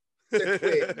like they're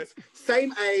twins.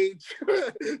 Same age.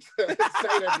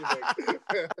 Same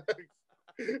everything.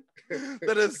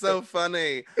 That is so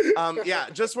funny. Yeah,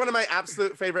 just one of my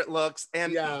absolute favorite looks.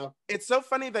 And yeah. it's so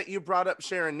funny that you brought up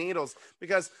Sharon Needles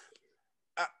because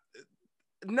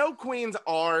no queens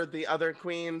are the other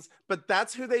queens, but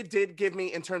that's who they did give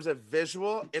me in terms of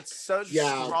visual. It's so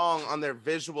Yeah. strong on their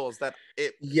visuals that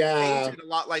it Yeah. painted a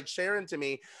lot like Sharon to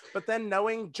me. But then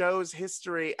knowing Joe's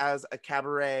history as a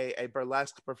cabaret, a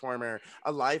burlesque performer,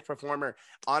 a live performer,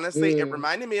 honestly, it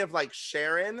reminded me of like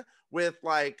Sharon with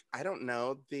like, I don't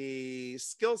know, the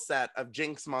skill set of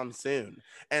Jinx Monsoon.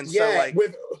 And so Yeah, like,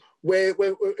 with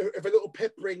a little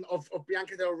peppering of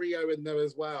Bianca Del Rio in there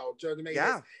as well. Do you know what I mean?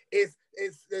 yeah,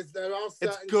 There are it's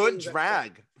certain good things that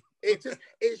drag. it's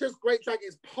just great drag.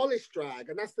 It's polished drag,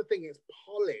 and that's the thing. It's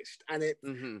polished, and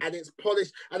it's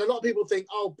polished. And a lot of people think,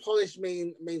 oh, polished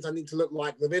means I need to look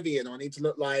like the Vivian or I need to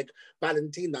look like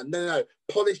Valentina. No.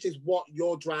 Polished is what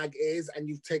your drag is, and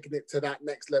you've taken it to that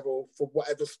next level for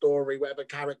whatever story, whatever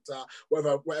character,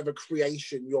 whatever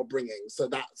creation you're bringing. So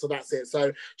that's it.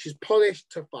 So she's polished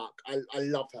to fuck. I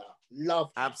love her.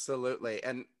 Love her. Absolutely.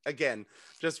 And again,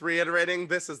 just reiterating,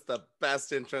 this is the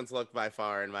best entrance look by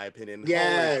far, in my opinion. Holy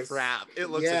Yes. crap. It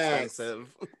looks Yes.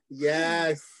 expensive.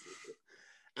 Yes.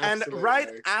 And Absolutely.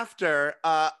 right after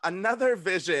another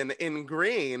vision in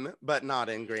green, but not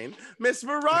in green, Miss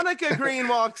Veronica Green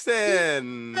walks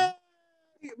in.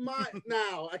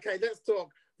 Now, okay, let's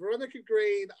talk. Veronica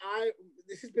Green,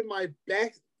 this has been my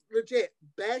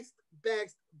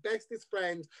bestest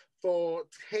friend for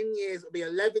 10 years. It'll be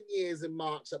 11 years in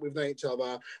March that we've known each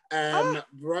other.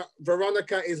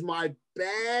 Veronica is my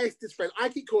bestest friend. I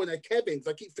keep calling her Kevin because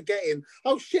I keep forgetting.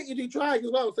 Oh shit, you do drag as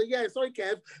well. So yeah, sorry,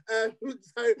 Kev.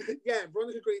 So yeah,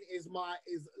 Veronica Green is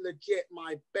legit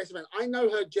my best friend. I know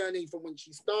her journey from when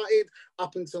she started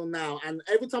up until now, and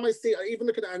every time I see her, even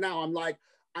looking at her now, I'm like,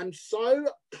 I'm so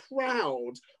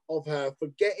proud of her for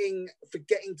getting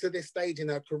to this stage in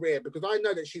her career, because I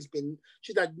know that she's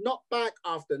had knockback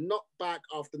after knockback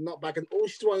after knockback, and all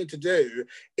she's wanting to do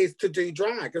is to do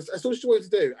drag. That's all she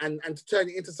wanted to do, and to turn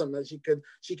it into something that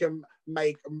she can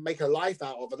make her life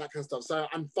out of, and that kind of stuff. So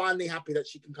I'm finally happy that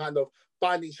she can kind of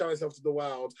finally show herself to the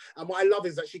world. And what I love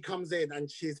is that she comes in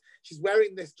and she's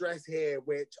wearing this dress here,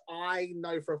 which I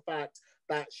know for a fact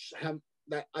that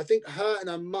that I think her and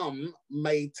her mum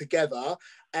made together.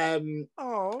 And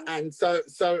so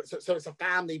it's a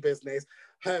family business.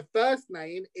 Her first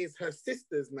name is her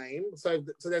sister's name, so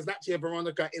there's actually a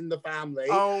Veronica in the family.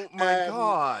 Oh my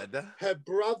god! Her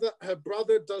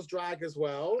brother does drag as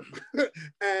well.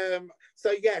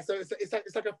 So yeah, so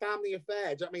it's like a family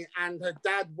affair. Do you know what I mean? And her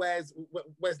dad wears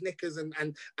knickers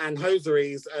and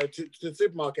hosieries to the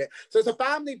supermarket. So it's a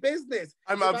family business.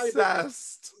 I'm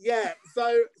obsessed. Yeah.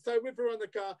 So with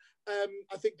Veronica,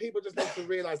 I think people just need to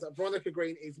realize that Veronica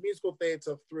Green is musical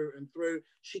theatre through and through.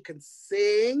 She can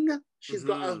sing. She's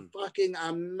got a fucking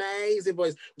amazing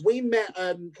voice. We met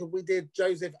because we did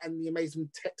Joseph and the Amazing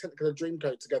Technicolor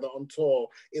Dreamcoat together on tour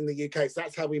in the UK. So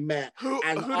that's how we met. Who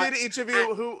did each of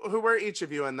you? Who were each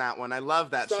of you in that one? I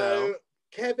love that show.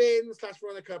 Kevin /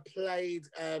 Veronica played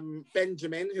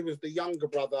Benjamin, who was the younger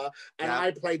brother, and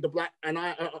I played the black, and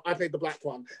I played the black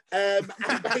one. And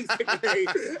basically,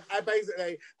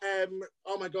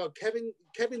 oh my god, Kevin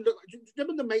looked. Do you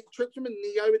remember the Matrix? Remember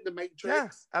Neo in the Matrix? Yeah,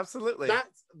 absolutely.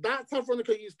 That's how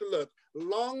Veronica used to look.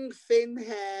 Long, thin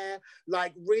hair,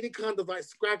 like really kind of like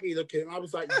scraggy looking. And I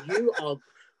was like,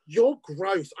 you're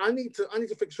gross. I need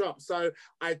to fix you up. So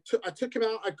I took him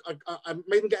out. I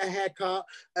made him get a haircut.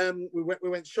 We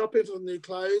went shopping for new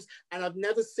clothes, and I've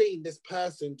never seen this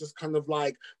person just kind of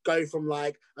like go from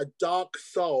like a dark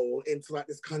soul into like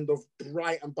this kind of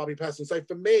bright and bubbly person. So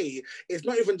for me, it's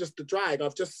not even just the drag.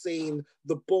 I've just seen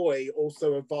the boy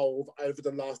also evolve over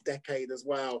the last decade as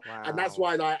well. Wow. And that's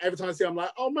why like every time I see him, I'm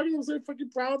like, oh my god, I'm so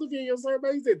fucking proud of you. You're so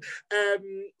amazing.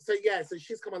 So yeah, so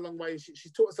she's come a long way.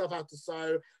 She's taught herself how to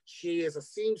sew. She is a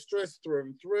seamstress through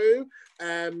and through.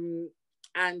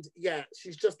 And yeah,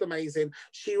 she's just amazing.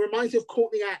 She reminds me of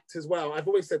Courtney Act as well. I've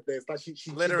always said this, like she's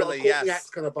got a Literally, Courtney yes.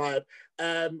 Act kind of vibe,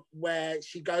 where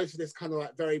she goes to this kind of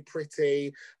like very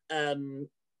pretty,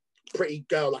 pretty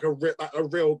girl, like a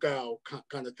real girl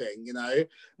kind of thing, you know?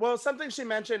 Well, something she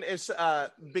mentioned is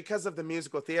because of the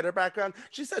musical theater background,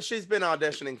 she said she's been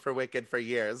auditioning for Wicked for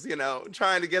years, you know,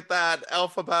 trying to get that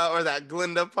Elphaba or that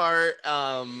Glinda part.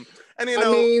 And, you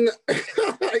know, I mean,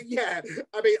 yeah,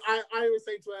 I mean, I always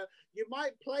say to her, you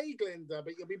might play Glinda,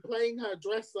 but you'll be playing her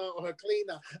dresser or her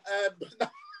cleaner. No,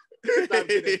 I'm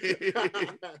kidding.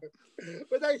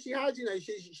 But no, she has, you know,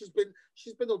 she's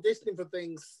been auditioning for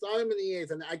things so many years,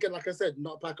 and again, like I said,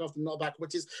 not back after not back,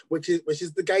 which is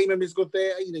the game of musical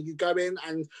theatre. You know, you go in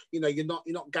and you know you're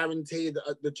not guaranteed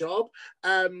the job.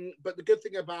 But the good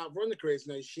thing about Veronica is,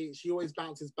 you know, she always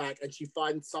bounces back and she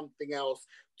finds something else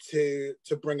to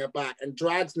bring her back, and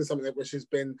drags into something which has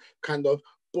been kind of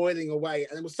boiling away.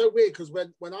 And it was so weird because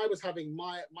when I was having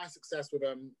my success with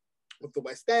the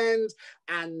West End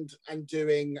and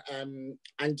doing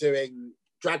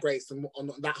Drag Race and on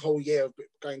that whole year of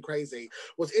going crazy.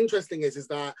 What's interesting is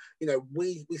that, you know,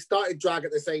 we started drag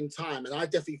at the same time, and I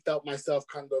definitely felt myself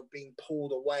kind of being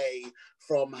pulled away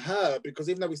from her, because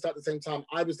even though we started at the same time,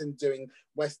 I was then doing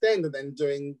West End and then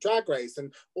doing Drag Race,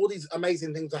 and all these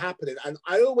amazing things are happening. And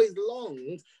I always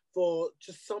longed for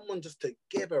just someone just to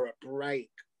give her a break.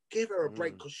 Give her a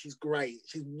break, because she's great.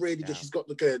 She's really good. She's got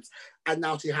the goods, and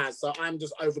now she has. So I'm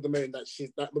just over the moon that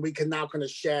we can now kind of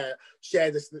share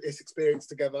this experience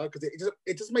together, because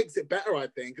it just makes it better, I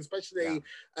think. Especially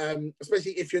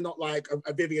if you're not like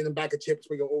a Vivian and Bag of Chips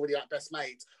where you're already like best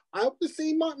mates. I hope to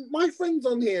see my friends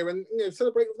on here and, you know,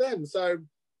 celebrate with them. So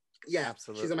yeah,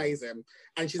 absolutely. She's amazing,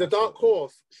 and she's a dark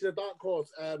horse. She's a dark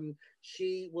horse.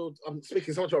 She will. I'm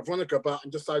speaking so much about Veronica, but I'm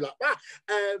just so like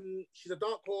she's a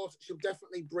dark horse. She'll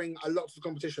definitely bring a lot to the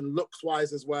competition, looks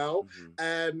wise as well.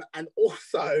 And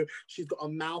also she's got a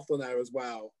mouth on her as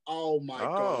well. Oh my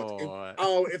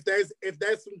god! If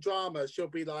there's some drama, she'll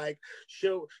be like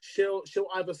she'll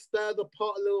either stir the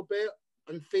pot a little bit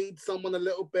and feed someone a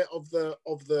little bit of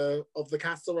the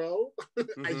casserole,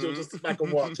 and she'll just sit back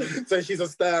and watch. So she's a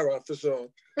stirrer for sure.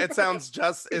 It sounds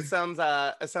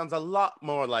a lot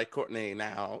more like Courtney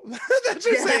now that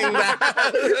you're saying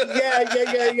that.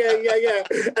 yeah.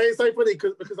 And it's so funny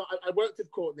because I worked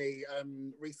with Courtney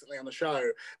recently on the show,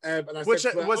 and I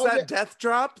said, was that Death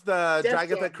Drop, the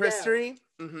Dragatha Christie?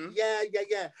 Yeah.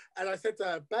 And I said to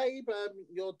her, babe,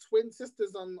 your twin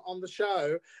sister's on the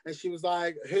show, and she was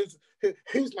like,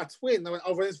 who's my twin? I went,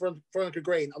 oh, it's Veronica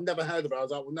Green. I've never heard of her. I was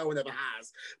like, well, no one ever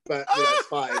has, but you know, it's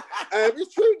fine.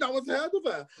 It's true, no one's heard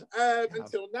of her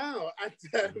until now.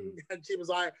 And she was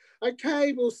like,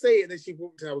 okay, we'll see. And then she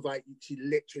walked in. I was like, she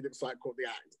literally looks like Courtney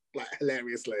Act, like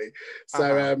hilariously.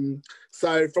 So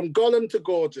so from Gollum to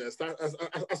gorgeous, that's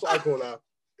what I call her.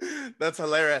 That's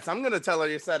hilarious. I'm gonna tell her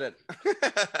you said it.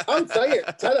 Oh, say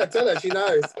it. Tell her. She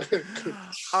knows.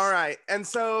 All right. And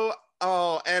so,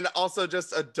 and also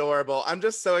just adorable. I'm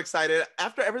just so excited.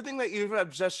 After everything that you have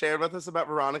just shared with us about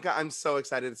Veronica, I'm so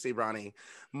excited to see Ronnie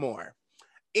more.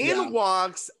 In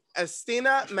walks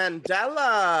Estina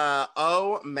Mandela.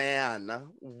 Oh man.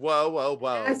 Whoa.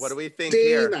 Estina. What do we think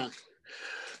here?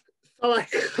 Oh, I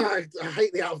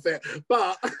hate the outfit,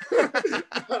 but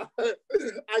I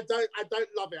don't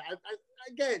love it.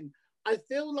 Again, I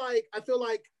feel like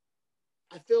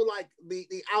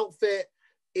the outfit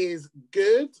is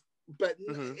good, but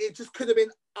it just could have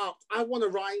been up. I want a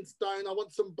rhinestone. I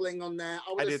want some bling on there.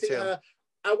 I want to see her.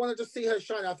 I wanted to see her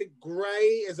shine. I think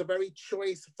grey is a very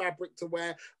choice fabric to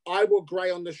wear. I wore grey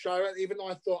on the show, and even though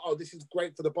I thought, oh, this is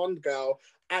great for the Bond girl,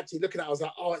 actually looking at it, I was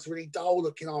like, oh, it's really dull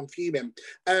looking. I'm fuming.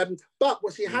 But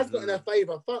what she has got in her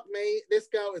favour, fuck me, this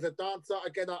girl is a dancer.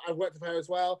 Again, I've worked with her as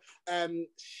well.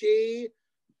 She,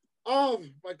 oh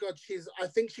my God, I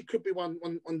think she could be one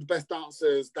of the best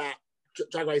dancers that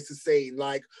Drag Race has seen.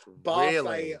 Like,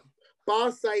 Barclay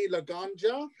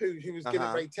Laganja, who was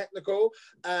given very technical.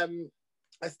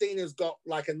 Estina's got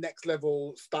like a next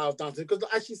level style of dancing, because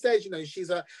as she says, you know,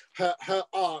 her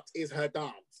art is her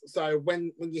dance. So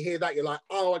when you hear that, you're like,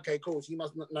 oh, okay, cool. So you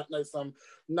must know some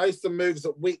moves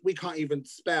that we can't even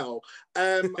spell.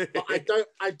 But I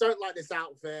don't like this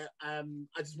outfit. I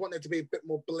just want there to be a bit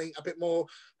more bling, a bit more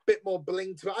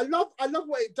bling to it. I love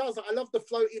what it does. I love the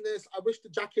floatiness. I wish the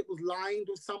jacket was lined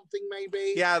with something,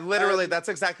 maybe. Yeah, literally, that's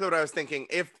exactly what I was thinking.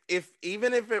 If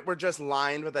even if it were just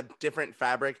lined with a different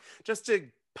fabric, just to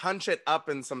punch it up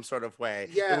in some sort of way,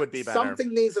 it would be better.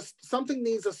 Something needs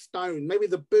a stone. Maybe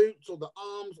the boots or the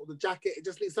arms or the jacket. It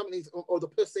just needs something. Or the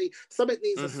pussy. Something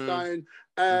needs a stone.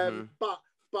 But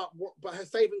but her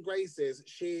saving grace is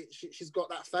she's got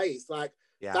that face. Like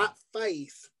that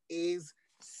face is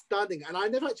stunning, and I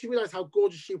never actually realized how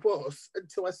gorgeous she was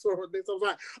until I saw her on this. I was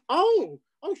like, oh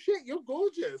shit, you're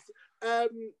gorgeous.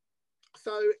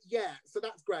 So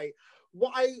that's great.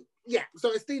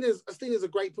 So Astina's a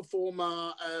great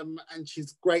performer, and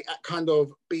she's great at kind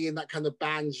of being that kind of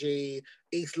banshee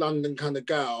East London kind of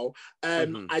girl.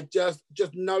 I just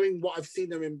knowing what I've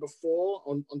seen her in before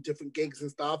on different gigs and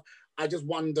stuff, I just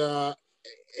wonder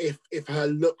if her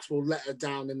looks will let her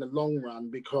down in the long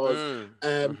run, because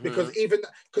even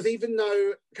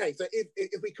though, okay, so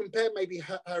if we compare maybe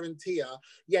her and Tia,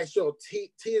 yeah, sure,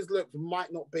 Tia's looks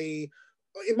might not be,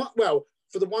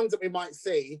 for the ones that we might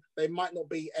see, they might not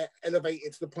be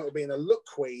elevated to the point of being a look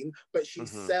queen, but she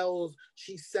sells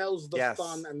the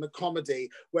fun and the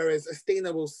comedy, whereas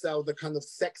Astina will sell the kind of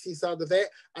sexy side of it.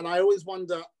 And I always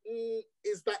wonder,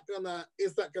 is that gonna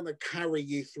carry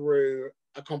you through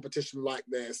a competition like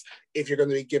this if you're going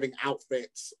to be giving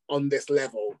outfits on this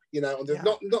level? You know,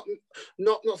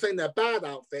 not saying they're bad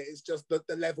outfit, it's just that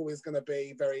the level is going to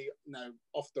be very,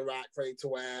 off the rack, ready to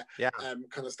wear,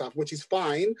 kind of stuff, which is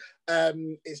fine.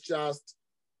 It's just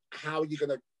how you're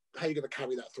going to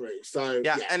carry that through. So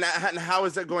and how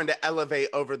is it going to elevate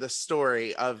over the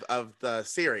story of the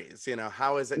series? You know,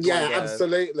 how is it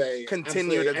going to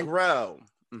continue to grow?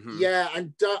 Yeah,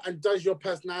 and does your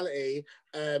personality,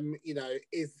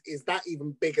 is that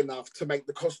even big enough to make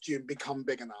the costume become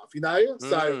big enough? You know,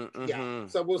 so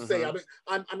we'll see. I mean,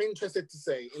 I'm interested to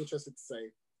see.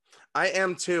 I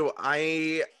am too.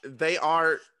 They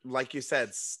are, like you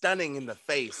said, stunning in the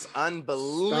face,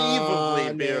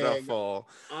 unbelievably beautiful.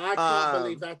 I can't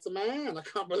believe that's a man. I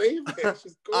can't believe it.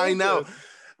 She's gorgeous. I know.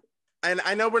 And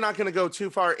I know we're not going to go too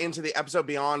far into the episode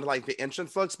beyond like the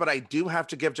entrance looks, but I do have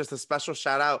to give just a special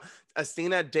shout out.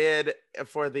 Astina did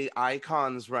for the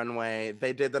Icons runway.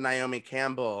 They did the Naomi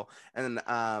Campbell, and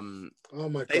oh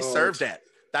my God, they served it.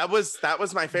 That was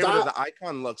my favorite of the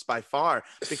Icon looks by far,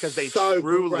 because they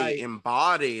truly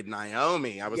embodied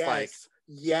Naomi. I was like,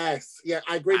 yes, yeah,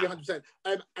 I agree with you 100%.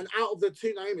 And out of the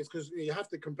two Naomis, because you have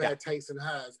to compare taste and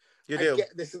hers.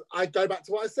 I go back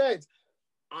to what I said.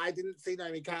 I didn't see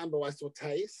Naomi Campbell. I saw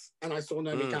Tace, and I saw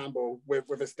Naomi Campbell with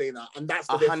Astina, and that's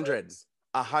the 100.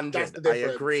 I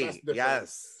agree.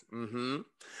 Yes. And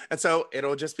so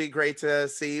it'll just be great to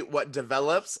see what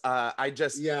develops.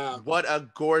 What a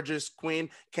gorgeous queen.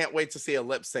 Can't wait to see a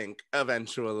lip sync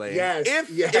eventually. Yes. If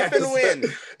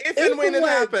and when it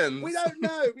happens. We don't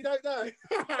know.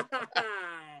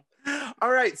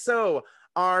 All right. So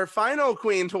our final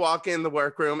queen to walk in the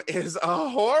workroom is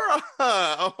Ahura.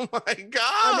 Oh my God.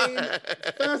 I mean,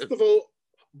 first of all,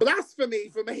 blasphemy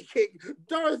for making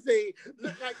Dorothy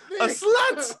look like this. A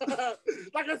slut!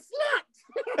 Like a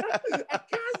slut! A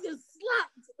cancer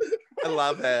slut! I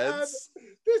love it.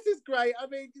 This is great. I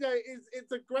mean,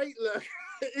 it's a great look.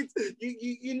 It's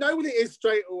you know what it is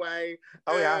straight away.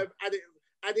 Oh, yeah.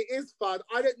 And it is fun.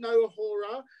 I don't know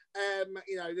Ahura.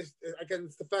 This again,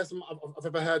 it's the first time I've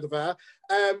ever heard of her.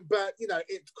 But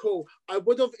it's cool. I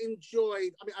would have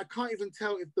enjoyed. I mean, I can't even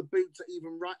tell if the boots are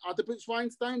even right. Are the boots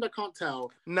rhinestoned? I can't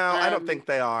tell. No, I don't think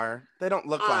they are. They don't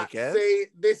look like it. See,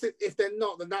 if they're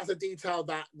not, then that's a detail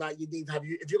that you need to have.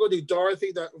 If you're going to do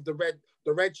Dorothy,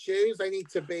 the red shoes, they need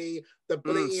to be the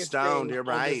blingiest stoned. thing you're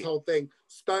right. This whole thing.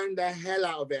 Stone the hell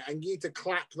out of it, and you need to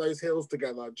clap those heels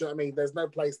together. Do you know what I mean? There's no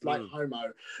place like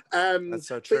Homo. That's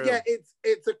so true. But yeah,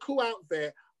 it's a cool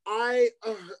outfit. I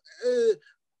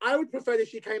would prefer if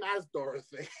she came as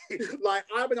Dorothy. Like,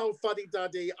 I'm an old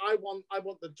fuddy-duddy. I want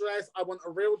the dress, I want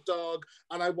a real dog,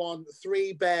 and I want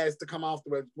 3 bears to come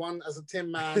afterwards. One as a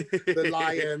Tin Man, the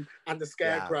lion, and the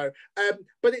scarecrow.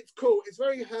 But it's cool. It's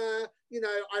very her.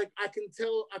 I can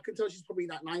tell she's probably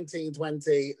like 19,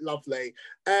 20. Lovely.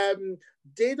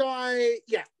 Did I?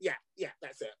 Yeah,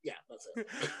 that's it. Yeah, that's it.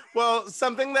 Well,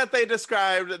 something that they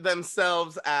described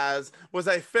themselves as was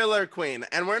a filler queen.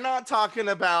 And we're not talking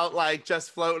about like just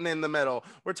floating in the middle.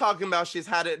 We're talking about she's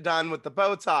had it done with the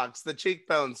Botox, the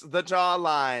cheekbones, the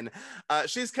jawline.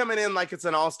 She's coming in like it's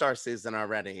an all-star season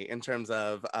already in terms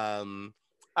of, I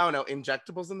don't know,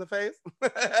 injectables in the face.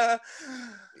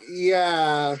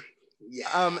 Yeah.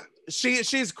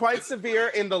 She's quite severe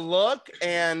in the look,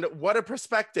 and what a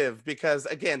perspective, because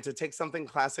again, to take something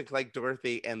classic like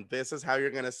Dorothy and this is how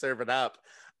you're going to serve it up,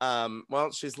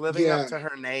 well, she's living up to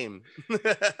her name.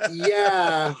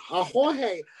 Jorge,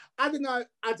 I don't know,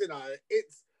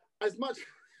 it's as much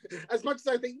as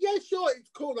I think, yeah, sure, it's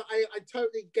cool. I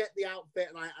totally get the outfit,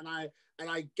 and I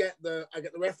get the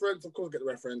reference. Of course, I get the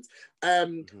reference.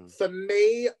 For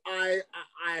me, I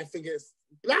think it's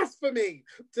blasphemy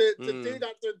to do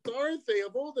that to Dorothy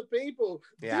of all the people.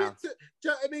 Yeah. Do you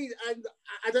know what I mean? And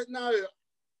I don't know.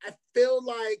 I feel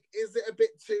like, is it a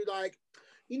bit too like,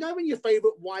 you know, when your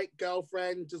favorite white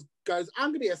girlfriend just goes, I'm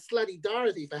gonna be a slutty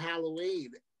Dorothy for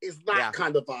Halloween. It's that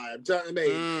kind of vibe. Do you know what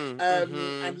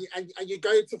I mean? And you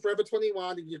go to Forever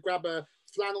 21 and you grab a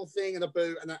flannel thing and a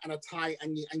boot and a tie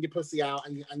and you pussy out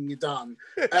and you're done.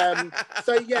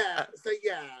 So yeah,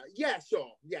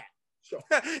 sure. Yeah,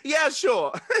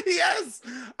 sure. Yes,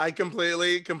 I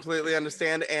completely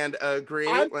understand and agree.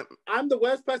 I'm the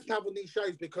worst person to have on these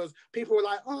shows because people are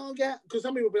like, oh yeah, because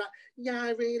some people will be like, yeah, I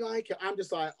really like it. I'm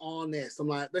just like, honest. I'm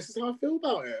like, this is how I feel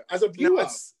about it as a viewer. No,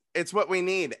 it's what we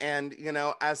need. And, you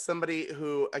know, as somebody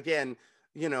who, again,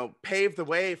 you know, paved the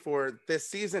way for this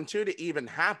season 2 to even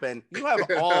happen, you have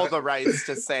all the rights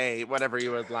to say whatever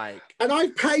you would like. And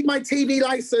I've paid my TV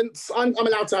license. I'm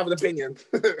allowed to have an opinion.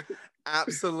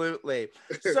 Absolutely.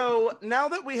 So now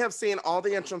that we have seen all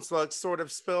the entrance looks, sort of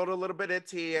spilled a little bit of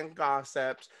tea and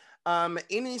gossiped,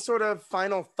 any sort of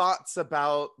final thoughts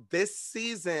about this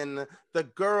season, the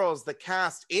girls, the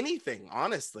cast, anything,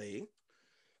 honestly?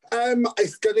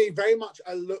 It's going to be very much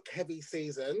a look-heavy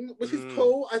season, which is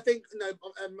cool. I think, you know,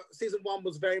 season 1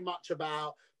 was very much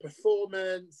about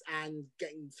performance and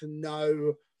getting to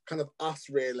know kind of us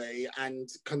really, and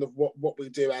kind of what we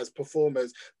do as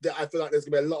performers. That I feel like there's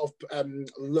gonna be a lot of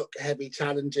look-heavy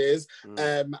challenges,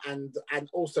 and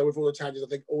also with all the challenges, I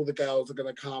think all the girls are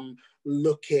gonna come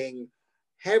looking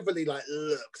heavily like,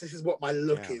 look, this is what my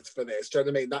look is for this. Do you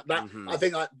know what I mean? I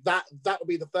think like that will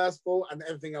be the first fall, and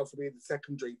everything else will be the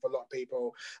secondary for a lot of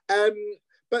people.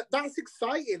 But that's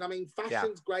exciting. I mean,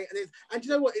 fashion's great, and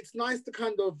you know what? It's nice to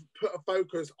kind of put a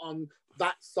focus on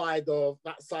that side of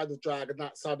drag and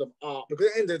that side of art, because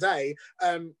at the end of the day,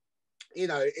 you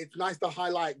know, it's nice to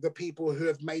highlight the people who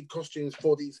have made costumes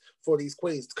for these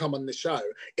queens to come on the show.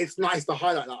 It's nice to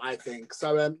highlight that, I think.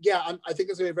 So I think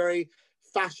it's gonna be a very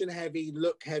fashion heavy,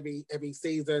 look heavy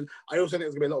season. I also think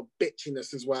there's gonna be a lot of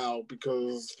bitchiness as well,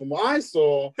 because from what I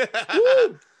saw,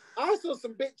 I saw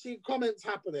some bitchy comments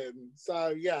happening.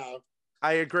 So yeah,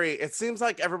 I agree. It seems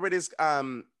like everybody's got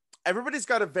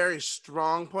a very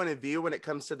strong point of view when it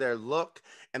comes to their look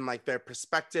and like their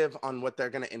perspective on what they're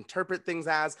going to interpret things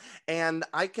as. And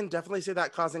I can definitely see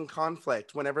that causing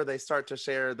conflict whenever they start to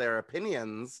share their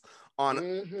opinions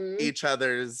on each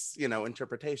other's, you know,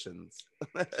 interpretations.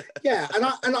 Yeah,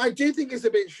 and I do think it's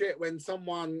a bit shit when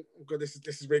someone, God, this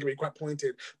is really quite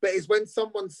pointed, but it's when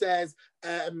someone says,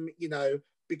 you know,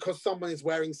 because someone is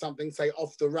wearing something, say,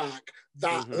 off the rack,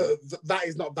 that that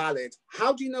is not valid.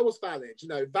 How do you know what's valid? You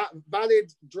know,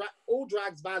 all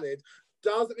drag's valid.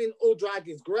 Doesn't mean all drag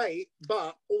is great,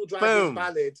 but all drag is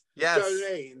valid. Yes. Do you know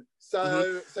what I mean?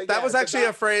 So, that was actually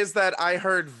a phrase that I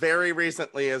heard very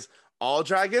recently, is all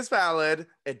drag is valid.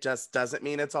 It just doesn't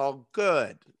mean it's all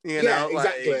good. You know?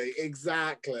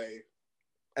 Exactly.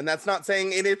 And that's not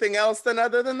saying anything else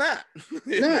other than that.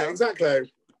 Yeah,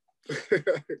 exactly.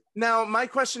 Now, my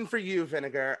question for you,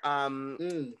 Vinegar,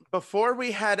 before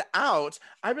we head out,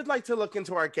 I would like to look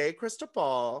into our gay crystal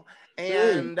ball,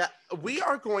 and we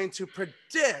are going to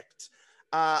predict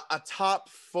a top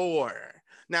 4.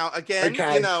 Now, again,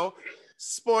 you know,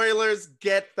 spoilers,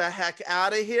 get the heck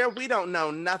out of here. We don't know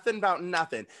nothing about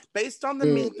nothing. Based on the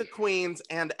Meet the Queens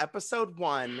and episode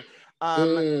 1,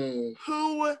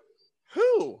 who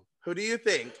do you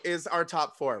think is our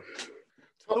top 4?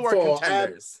 Who are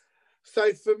contenders?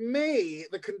 So for me,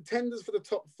 the contenders for the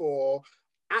top 4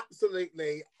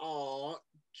 absolutely are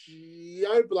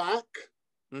Joe Black.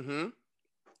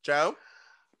 Joe?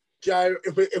 Joe,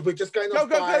 if we're just going off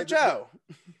go, Joe.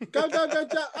 Go, Joe.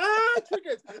 Ah,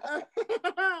 triggered.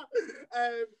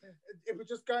 If we're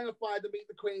just going off by the Meet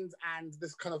the Queens and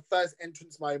this kind of first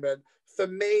entrance moment, for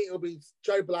me, it'll be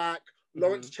Joe Black,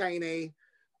 Lawrence Chaney,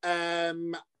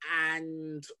 and,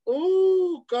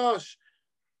 oh gosh,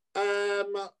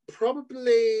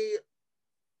 probably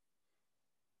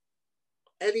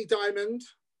Eddie Diamond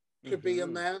could be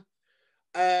in there,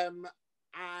 and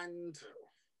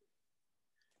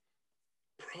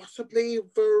possibly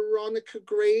Veronica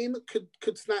Green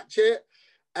could snatch it.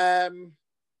 That's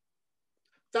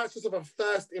just a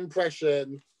first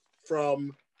impression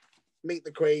from Meet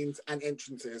the Queens and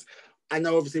entrances. I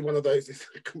know obviously one of those is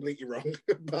completely wrong,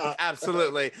 but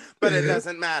absolutely, but it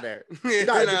doesn't matter.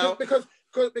 No, because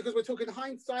we're talking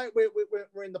hindsight.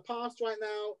 We're in the past right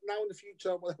now in the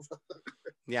future, whatever.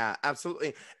 Yeah,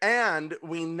 absolutely. And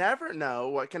we never know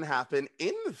what can happen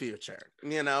in the future,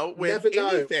 you know, with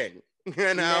anything.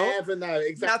 You know, never know.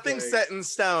 Exactly. Nothing's set in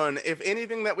stone. If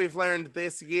anything that we've learned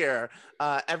this year,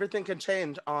 everything can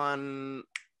change on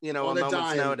you know, a On a moment's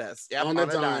dime. notice. Yep, On a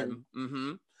dime.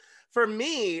 Mm-hmm. For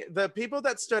me, the people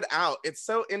that stood out, it's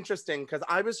so interesting because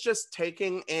I was just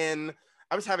taking in,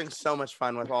 I was having so much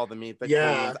fun with all the Meet the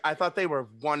Queens. I thought they were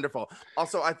wonderful.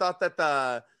 Also, I thought that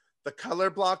the color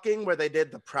blocking where they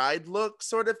did the pride look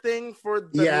sort of thing for the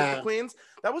Meet the Queens,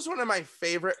 that was one of my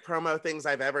favorite promo things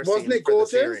I've ever seen for the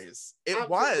series. It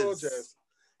Absolutely was gorgeous.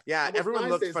 Yeah, everyone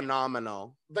looked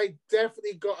phenomenal. They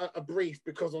definitely got a brief,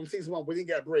 because on season 1 we didn't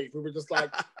get a brief. We were just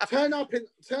like, turn up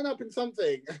in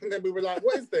something, and then we were like,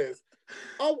 what is this?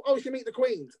 Oh, she Meet the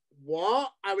Queens.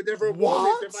 What? I would never have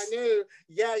worn this if I knew.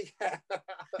 Yeah.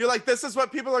 You're like, this is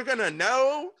what people are gonna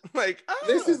know? Like,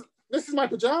 this is my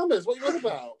pajamas. What are you on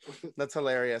about? That's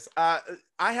hilarious. I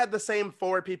had the same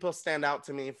 4 people stand out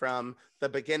to me from the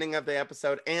beginning of the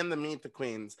episode and the Meet the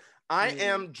Queens. I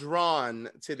am drawn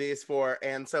to these 4,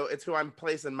 and so it's who I'm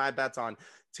placing my bets on.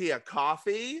 Tia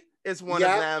Coffee is one of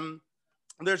them.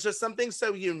 There's just something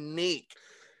so unique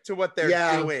to what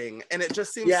they're doing, and it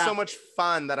just seems so much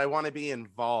fun that I want to be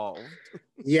involved.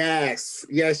 Yes.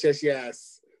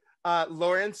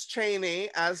 Lawrence Chaney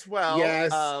as well.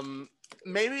 Yes.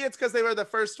 Maybe it's because they were the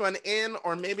first one in,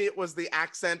 or maybe it was the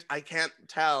accent. I can't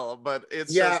tell, but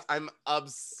it's just, I'm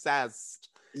obsessed.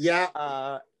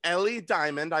 Ellie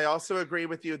Diamond, I also agree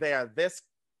with you there. This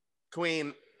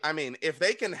queen, I mean, if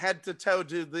they can head to toe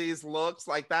do these looks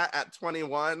like that at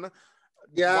 21,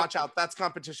 watch out. That's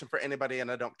competition for anybody,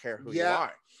 and I don't care who you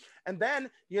are. And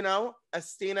then, you know,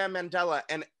 Estina Mandela.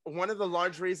 And one of the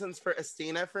large reasons for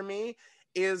Estina for me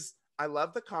is I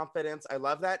love the confidence. I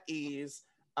love that ease.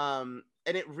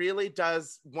 And it really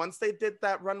does, once they did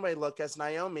that runway look as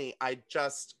Naomi, I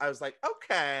was like,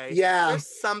 okay,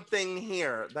 there's something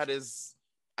here that is,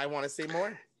 I want to see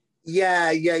more.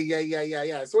 Yeah.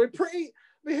 So we're pretty,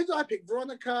 I mean, who did I pick?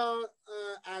 Veronica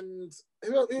and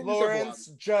who Lawrence,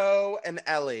 Joe, and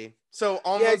Ellie. So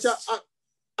almost. Yeah, Joe,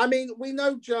 I mean, we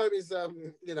know Joe is,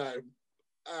 you know,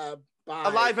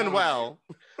 alive and well.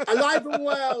 Alive and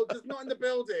well, just not in the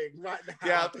building right now.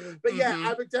 Yeah. But yeah,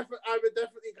 I would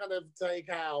definitely kind of take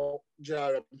out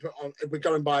Joe and put on, if we're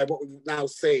going by what we've now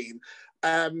seen.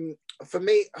 For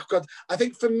me, oh God, I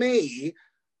think for me,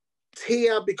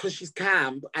 Tia, because she's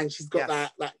camp and she's got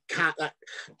that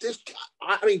just,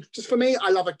 I mean, just for me,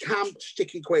 I love a camp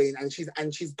sticky queen, and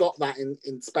she's got that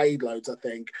in spade loads, I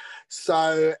think.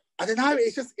 So I don't know,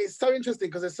 it's so interesting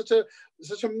because there's such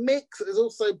a mix. There's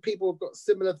also people who've got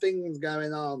similar things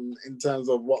going on in terms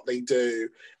of what they do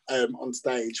on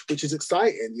stage, which is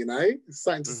exciting, you know? It's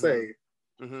exciting to see.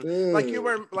 Like you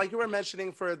were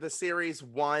mentioning for the series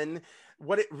 1,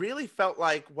 what it really felt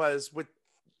like was with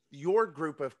your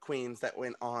group of queens that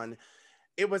went on,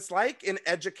 it was like an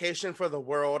education for the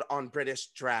world on British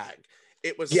drag.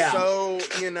 It was so,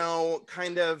 you know,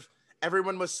 kind of,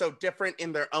 everyone was so different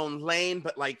in their own lane,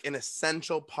 but like an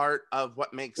essential part of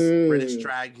what makes British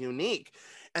drag unique.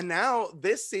 And now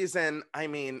this season, I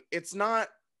mean, it's not,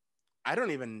 I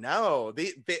don't even know.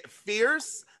 The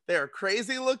fierce, they're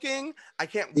crazy looking. I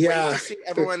can't wait to see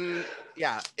everyone.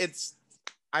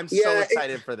 I'm so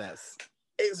excited for this.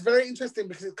 It's very interesting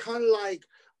because it's kind of like,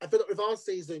 I feel like with our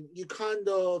season, you kind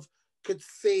of could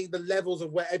see the levels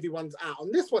of where everyone's at.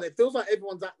 On this one, it feels like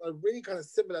everyone's at a really kind of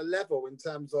similar level in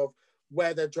terms of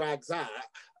where their drag's at.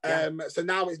 So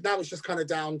now it's just kind of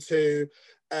down to,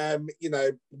 you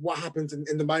know, what happens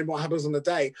in the moment, what happens on the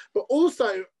day. But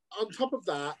also, on top of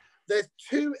that, there's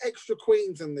 2 extra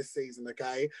queens in this season,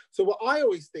 okay? So what I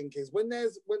always think is when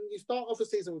you start off a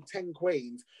season with 10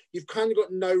 queens, you've kind of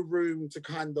got no room to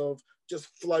kind of just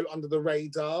float under the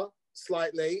radar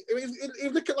slightly. I mean, if you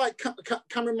look at like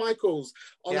Cameron Michaels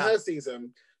on her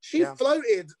season, she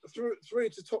floated through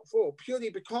to top 4 purely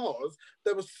because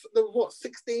there was what,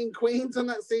 16 queens on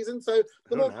that season. So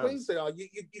the more queens there are, you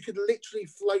could literally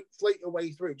float your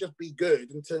way through, just be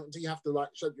good until you have to like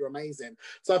show you're amazing.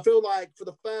 So I feel like for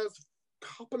the first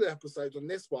couple of episodes on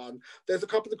this one, there's a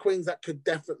couple of queens that could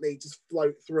definitely just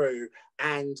float through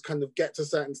and kind of get to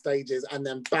certain stages, and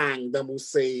then bang, then we'll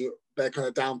see their kind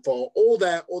of downfall or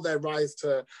their rise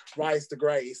to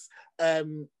grace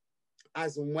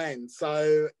as and when.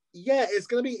 So yeah, it's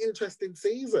going to be an interesting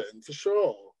season for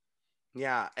sure.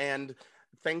 Yeah, and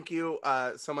thank you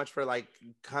so much for like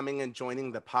coming and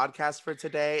joining the podcast for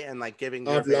today and like giving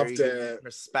your very unique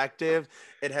perspective.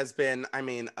 It has been, I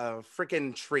mean, a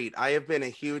freaking treat. I have been a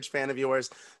huge fan of yours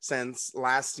since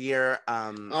last year.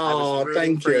 I was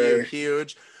rooting for you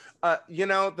huge. You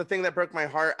know, the thing that broke my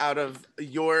heart out of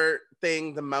your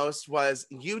thing the most was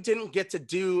you didn't get to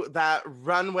do that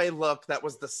runway look that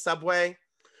was the subway.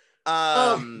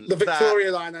 The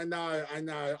Victoria line, I know.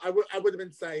 I would have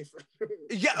been safe.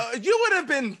 Yeah, you would have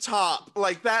been top.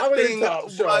 Like that thing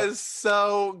was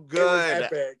so good. It was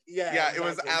epic. Yeah, exactly. It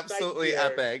was absolutely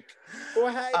epic.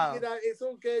 Well, hey, it's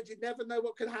all good. You never know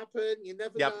what could happen. You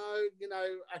never know.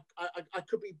 I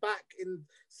could be back in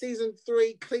season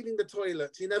 3 cleaning the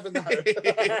toilets. You never know.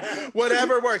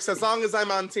 Whatever works, as long as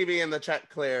I'm on TV and the check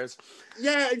clears.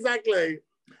 Yeah, exactly.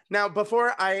 Now,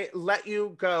 before I let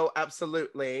you go,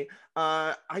 absolutely,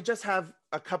 I just have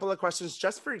a couple of questions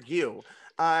just for you.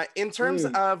 In terms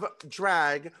of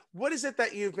drag, what is it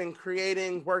that you've been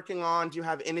creating, working on? Do you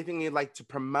have anything you'd like to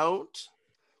promote?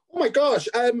 Oh my gosh.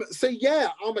 Oh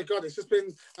my God, it's just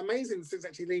been amazing since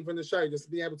actually leaving the show, just to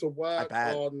be able to work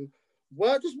on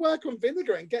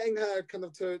Vinegar and getting her kind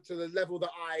of to the level that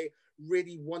I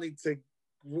really want to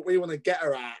get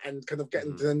her at and kind of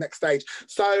getting to the next stage.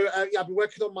 So I've been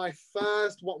working on my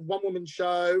first one-woman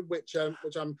show, which I'm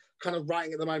kind of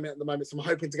writing at the moment. So I'm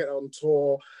hoping to get it on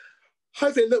tour.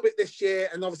 Hopefully a little bit this year,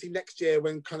 and obviously next year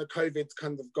when kind of COVID's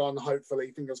kind of gone, hopefully,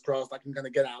 fingers crossed, I can kind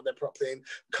of get out there properly and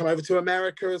come over to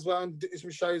America as well and do some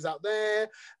shows out there.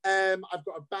 I've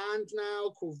got a band now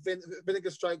called Vinegar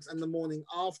Strokes and the Morning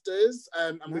Afters,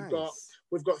 and we've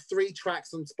got 3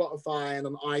 tracks on Spotify and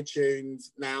on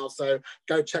iTunes now, so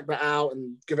go check that out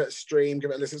and give it a stream,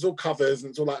 give it a listen. It's all covers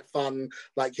and it's all like fun,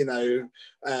 like,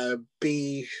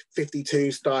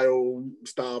 B-52 style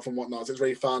stuff and whatnot, so it's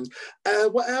really fun.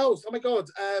 What else? Oh my God.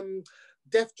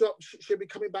 Death Drop should be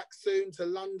coming back soon to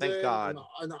London. Thank God.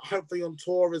 And hopefully on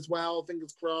tour as well,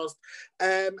 fingers crossed.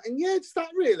 And yeah, just that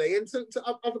really. And to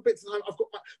other bits of time, I've got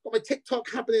my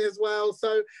TikTok happening as well.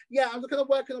 So yeah, I'm kind of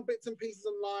working on bits and pieces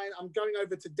online. I'm going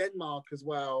over to Denmark as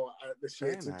well this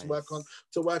year to work on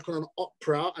an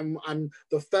opera. I'm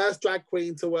the first drag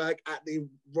queen to work at the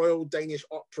Royal Danish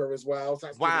Opera as well. So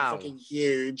that's fucking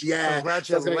huge. Yeah.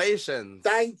 Congratulations.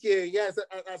 Thank you. Yes,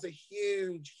 that's a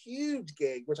huge, huge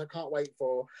gig, which I can't wait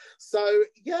for. So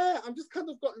yeah, I'm just kind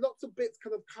of got lots of bits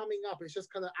kind of coming up. It's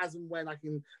just kind of as and when I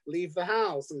can leave the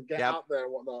house and get out there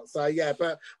and whatnot. So yeah,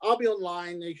 but I'll be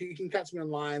online. You can catch me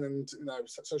online and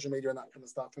social media and that kind of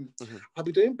stuff. And I'll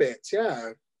be doing bits.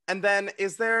 Yeah. And then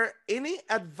is there any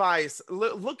advice,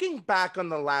 looking back on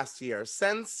the last year,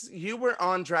 since you were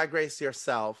on Drag Race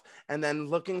yourself and then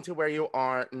looking to where you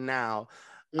are now,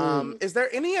 is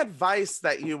there any advice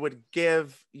that you would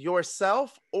give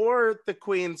yourself or the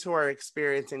queens who are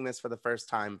experiencing this for the first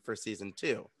time for season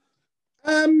 2?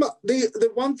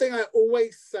 The one thing I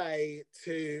always say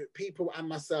to people and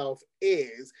myself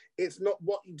is it's not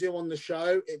what you do on the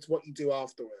show, it's what you do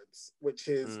afterwards, which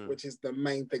is the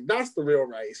main thing. That's the real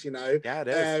race, Yeah, it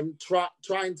is.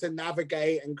 Trying to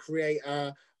navigate and create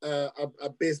a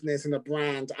business and a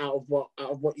brand out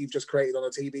of what you've just created on a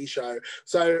TV show.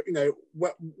 So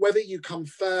whether you come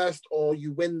first or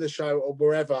you win the show or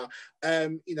wherever,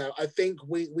 I think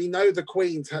we know the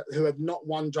queens who have not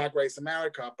won Drag Race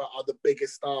America but are the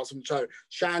biggest stars from the show.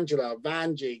 Shangela,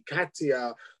 Vanjie,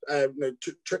 Katia,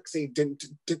 Trixie didn't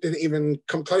even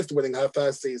come close to winning her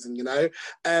first season.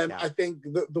 I think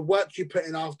the work you put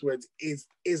in afterwards is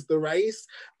the race.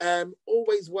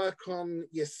 Always work on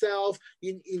yourself.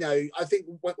 I think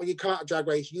when you come out of Drag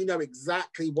Race, you know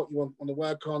exactly what you want to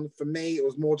work on. For me, it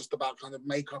was more just about kind of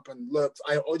makeup and looks.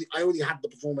 I already had the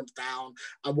performance down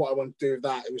and what I want to do with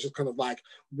that. It was just kind of like,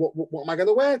 what am I going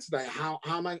to wear today? How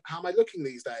am I looking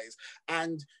these days?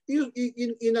 And you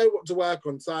know what to work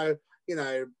on. So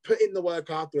put in the work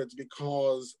afterwards,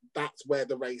 because that's where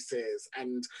the race is.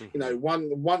 And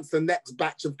once the next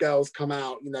batch of girls come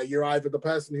out, you're either the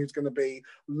person who's going to be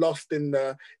lost in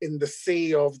the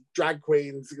sea of drag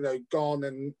queens, gone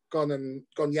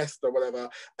yesterday or whatever,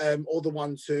 or the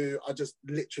ones who are just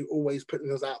literally always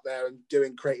putting us out there and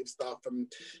doing creative stuff and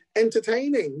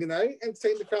entertaining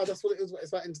the crowd. That's what it is.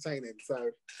 It's about entertaining.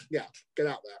 So yeah, get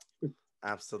out there.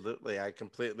 Absolutely, I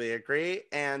completely agree.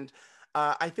 And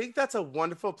I think that's a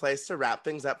wonderful place to wrap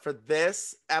things up for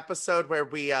this episode, where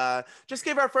we just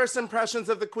gave our first impressions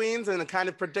of the queens and the kind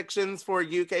of predictions for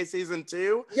UK season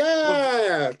 2.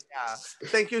 Yeah.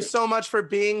 Thank you so much for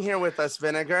being here with us,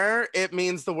 Vinegar. It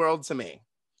means the world to me.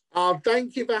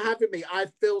 Thank you for having me. I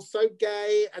feel so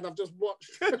gay, and I've just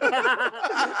watched, TV.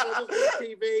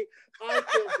 I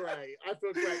feel great.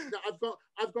 Now,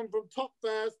 I've gone from top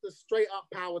first to straight up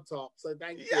power top. So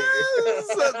thank you. Yes,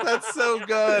 that's so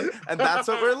good, and that's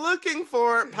what we're looking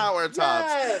for: power tops.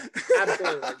 Yes,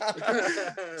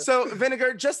 absolutely. So,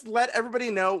 Vinegar, just let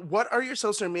everybody know, what are your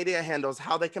social media handles,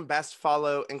 how they can best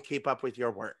follow and keep up with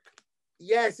your work.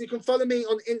 Yes, you can follow me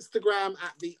on Instagram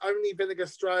at The Only Vinegar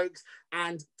Strokes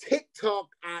and TikTok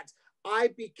at I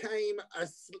became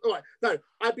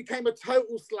I became a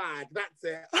total slag. That's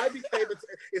it.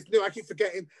 It's new. I keep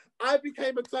forgetting. I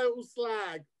became a total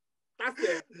slag. That's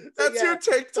it. So, that's your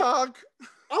TikTok.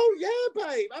 Oh yeah,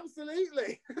 babe.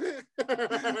 Absolutely.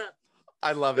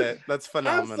 I love it. That's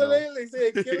phenomenal. Absolutely.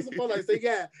 So give us a follow. So you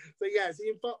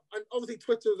and obviously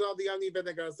Twitter's are the only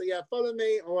Vinegar. So yeah, follow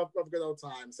me or have a good old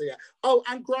time. So yeah. Oh,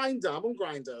 and Grinder. I'm on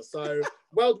Grinder. So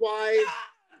worldwide.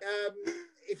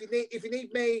 If you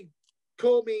need me,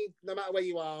 call me no matter where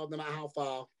you are, no matter how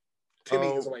far. 2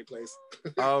 meters away, please.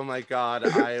 Oh my God,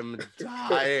 I am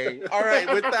dying. All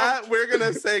right, with that, we're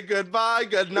gonna say goodbye,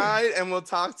 good night, and we'll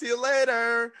talk to you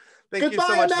later. Thank you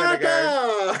so much,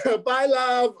 America! Vinegar. Bye,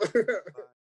 love. Bye.